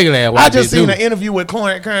got Thomas. an ugly ass I white just dude, seen too. an interview with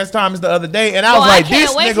Clarence Thomas the other day, and I Well, was I like, can't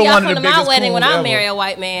this wait nigga till y'all one of come the to my biggest wedding when coons I ever. marry a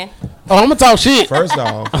white man. Oh, I'm gonna talk shit. First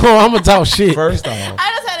off, Oh, I'm gonna talk shit. first off,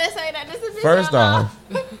 I just had to say that. This is first off,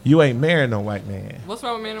 you ain't marrying no white man. What's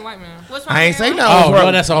wrong with man and white man? What's wrong I ain't with say that? no. Oh, what's bro,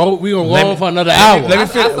 wrong. that's a whole. We gonna go Let on me- for another Let hour. me, let me I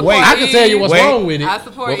feel. support Wait, I can tell you what's Wait. wrong with it. I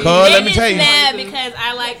support you. Cuz, let Maybe me it's tell you. mad because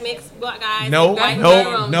I like mixed black guys. No, and white nothing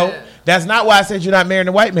girls. wrong no. with that. That's not why I said you're not marrying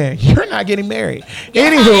a white man. You're not getting married. I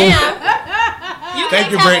Anywho, am. You thank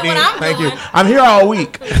can't you, tell me Brittany. what I'm Thank doing. you. I'm here all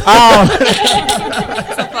week.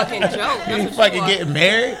 It's a fucking joke. That's You what fucking you are. getting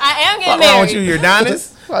married? I am What's getting wrong with you, married. Udonis?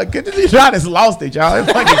 Fuck, Udonis lost it, y'all.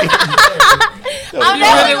 It's fucking I'm You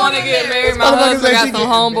definitely really want to gonna get married? My Motherfucker husband said got she some getting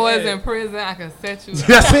homeboys married. in prison. I can set you up.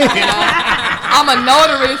 That's it. I'm a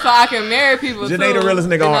notary, so I can marry people too. Janae the realest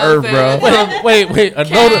nigga You know on what earth, I'm bro. saying? Wait. A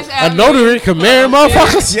Cash notary can marry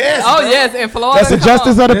motherfuckers. Yes. Oh bro. yes, in Florida. That's the come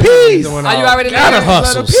justice on. of the peace. Are you already Gotta married?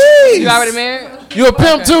 hustle. You already married? You a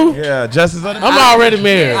pimp too? Yeah, justice of the I'm already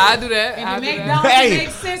married. I do that. If I it do make that. dollars, it Hey,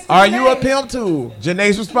 makes sense to are you a Janae. pimp too?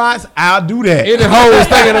 Janae's response, I'll do that. Any hoe is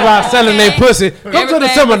thinking about selling their pussy. Come to the Everything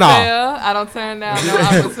for seminar. sale. I don't turn down no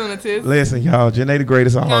opportunities. Listen, y'all, Janae the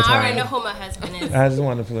greatest of No, all I already know time. who my husband is. I just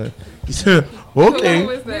wanted to play. Who Okay.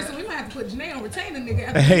 is that? Listen, we might have to put Janae on retainer, nigga.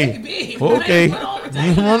 After Hey, we make it big. okay. Put her on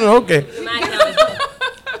retainer. Okay. My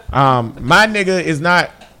account is My nigga is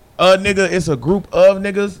not a nigga. It's a group of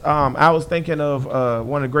niggas. I was thinking of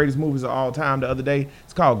one of the greatest movies of all time the other day.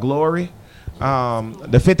 It's called Glory.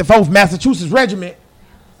 The 54th Massachusetts Regiment.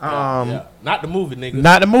 Yeah. Not the movie, nigga.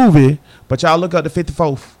 Not the movie, but y'all look up the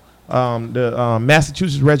 54th. The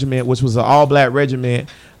Massachusetts Regiment, which was an all-black regiment.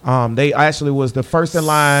 They actually was the first in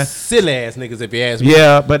line. Silly ass niggas, if you ask me.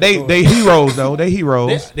 Yeah, but they heroes though. They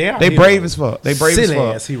heroes. They are They heroes. brave as fuck. They brave Silly as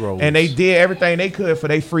fuck. ass heroes. And they did everything they could for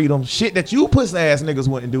their freedom. Shit that you pussy ass niggas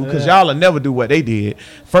wouldn't do because y'all will never do what they did.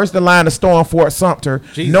 First in line to storm Fort Sumter,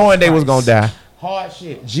 Jesus knowing they was gonna Christ. die. Hard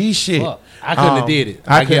shit. G shit. Fuck. I couldn't have did it.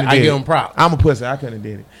 I couldn't I did give it. them props. I'm a pussy. I couldn't have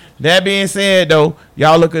did it. That being said though,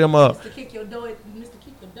 y'all look them up. Mr. Kick your dough, Mr.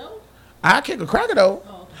 Keep the dough. I kick a cracker though.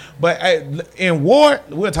 But in war,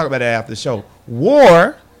 we'll talk about that after the show.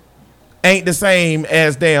 War ain't the same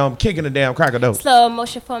as damn kicking a damn cracker though. slow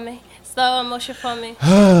motion for me. Slow motion for me.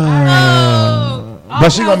 But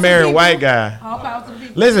she gonna marry a white guy. All power to the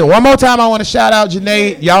people. Listen, one more time, I want to shout out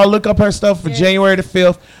Janae. Y'all look up her stuff for January the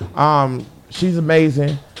 5th. She's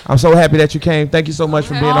amazing. I'm so happy that you came. Thank you so much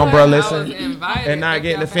for being on, bro. Listen, and not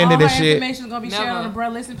getting All offended her and shit. information is gonna be shared Never. on the Bro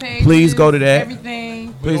Listen page. Please go to that.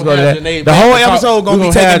 Everything. Please We go to gonna that. have Janae The back whole to talk- episode gonna we be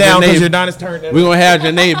gonna taken have down because Janae- Udonis turned that. We're gonna have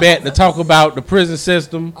Janae back to talk about the prison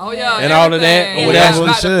system. Oh yeah, And all of that, everything. or whatever. That's what we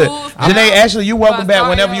About the should. food stamps, Janae, actually, you welcome about back starting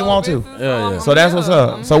whenever you your want own to. business. Yeah, yeah. So that's what's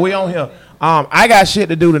up. So we on here. I got shit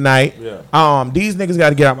to do tonight. These niggas got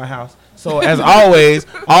to get out my house. So as always,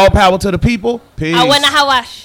 all power to the people. Peace. I wanna hawash.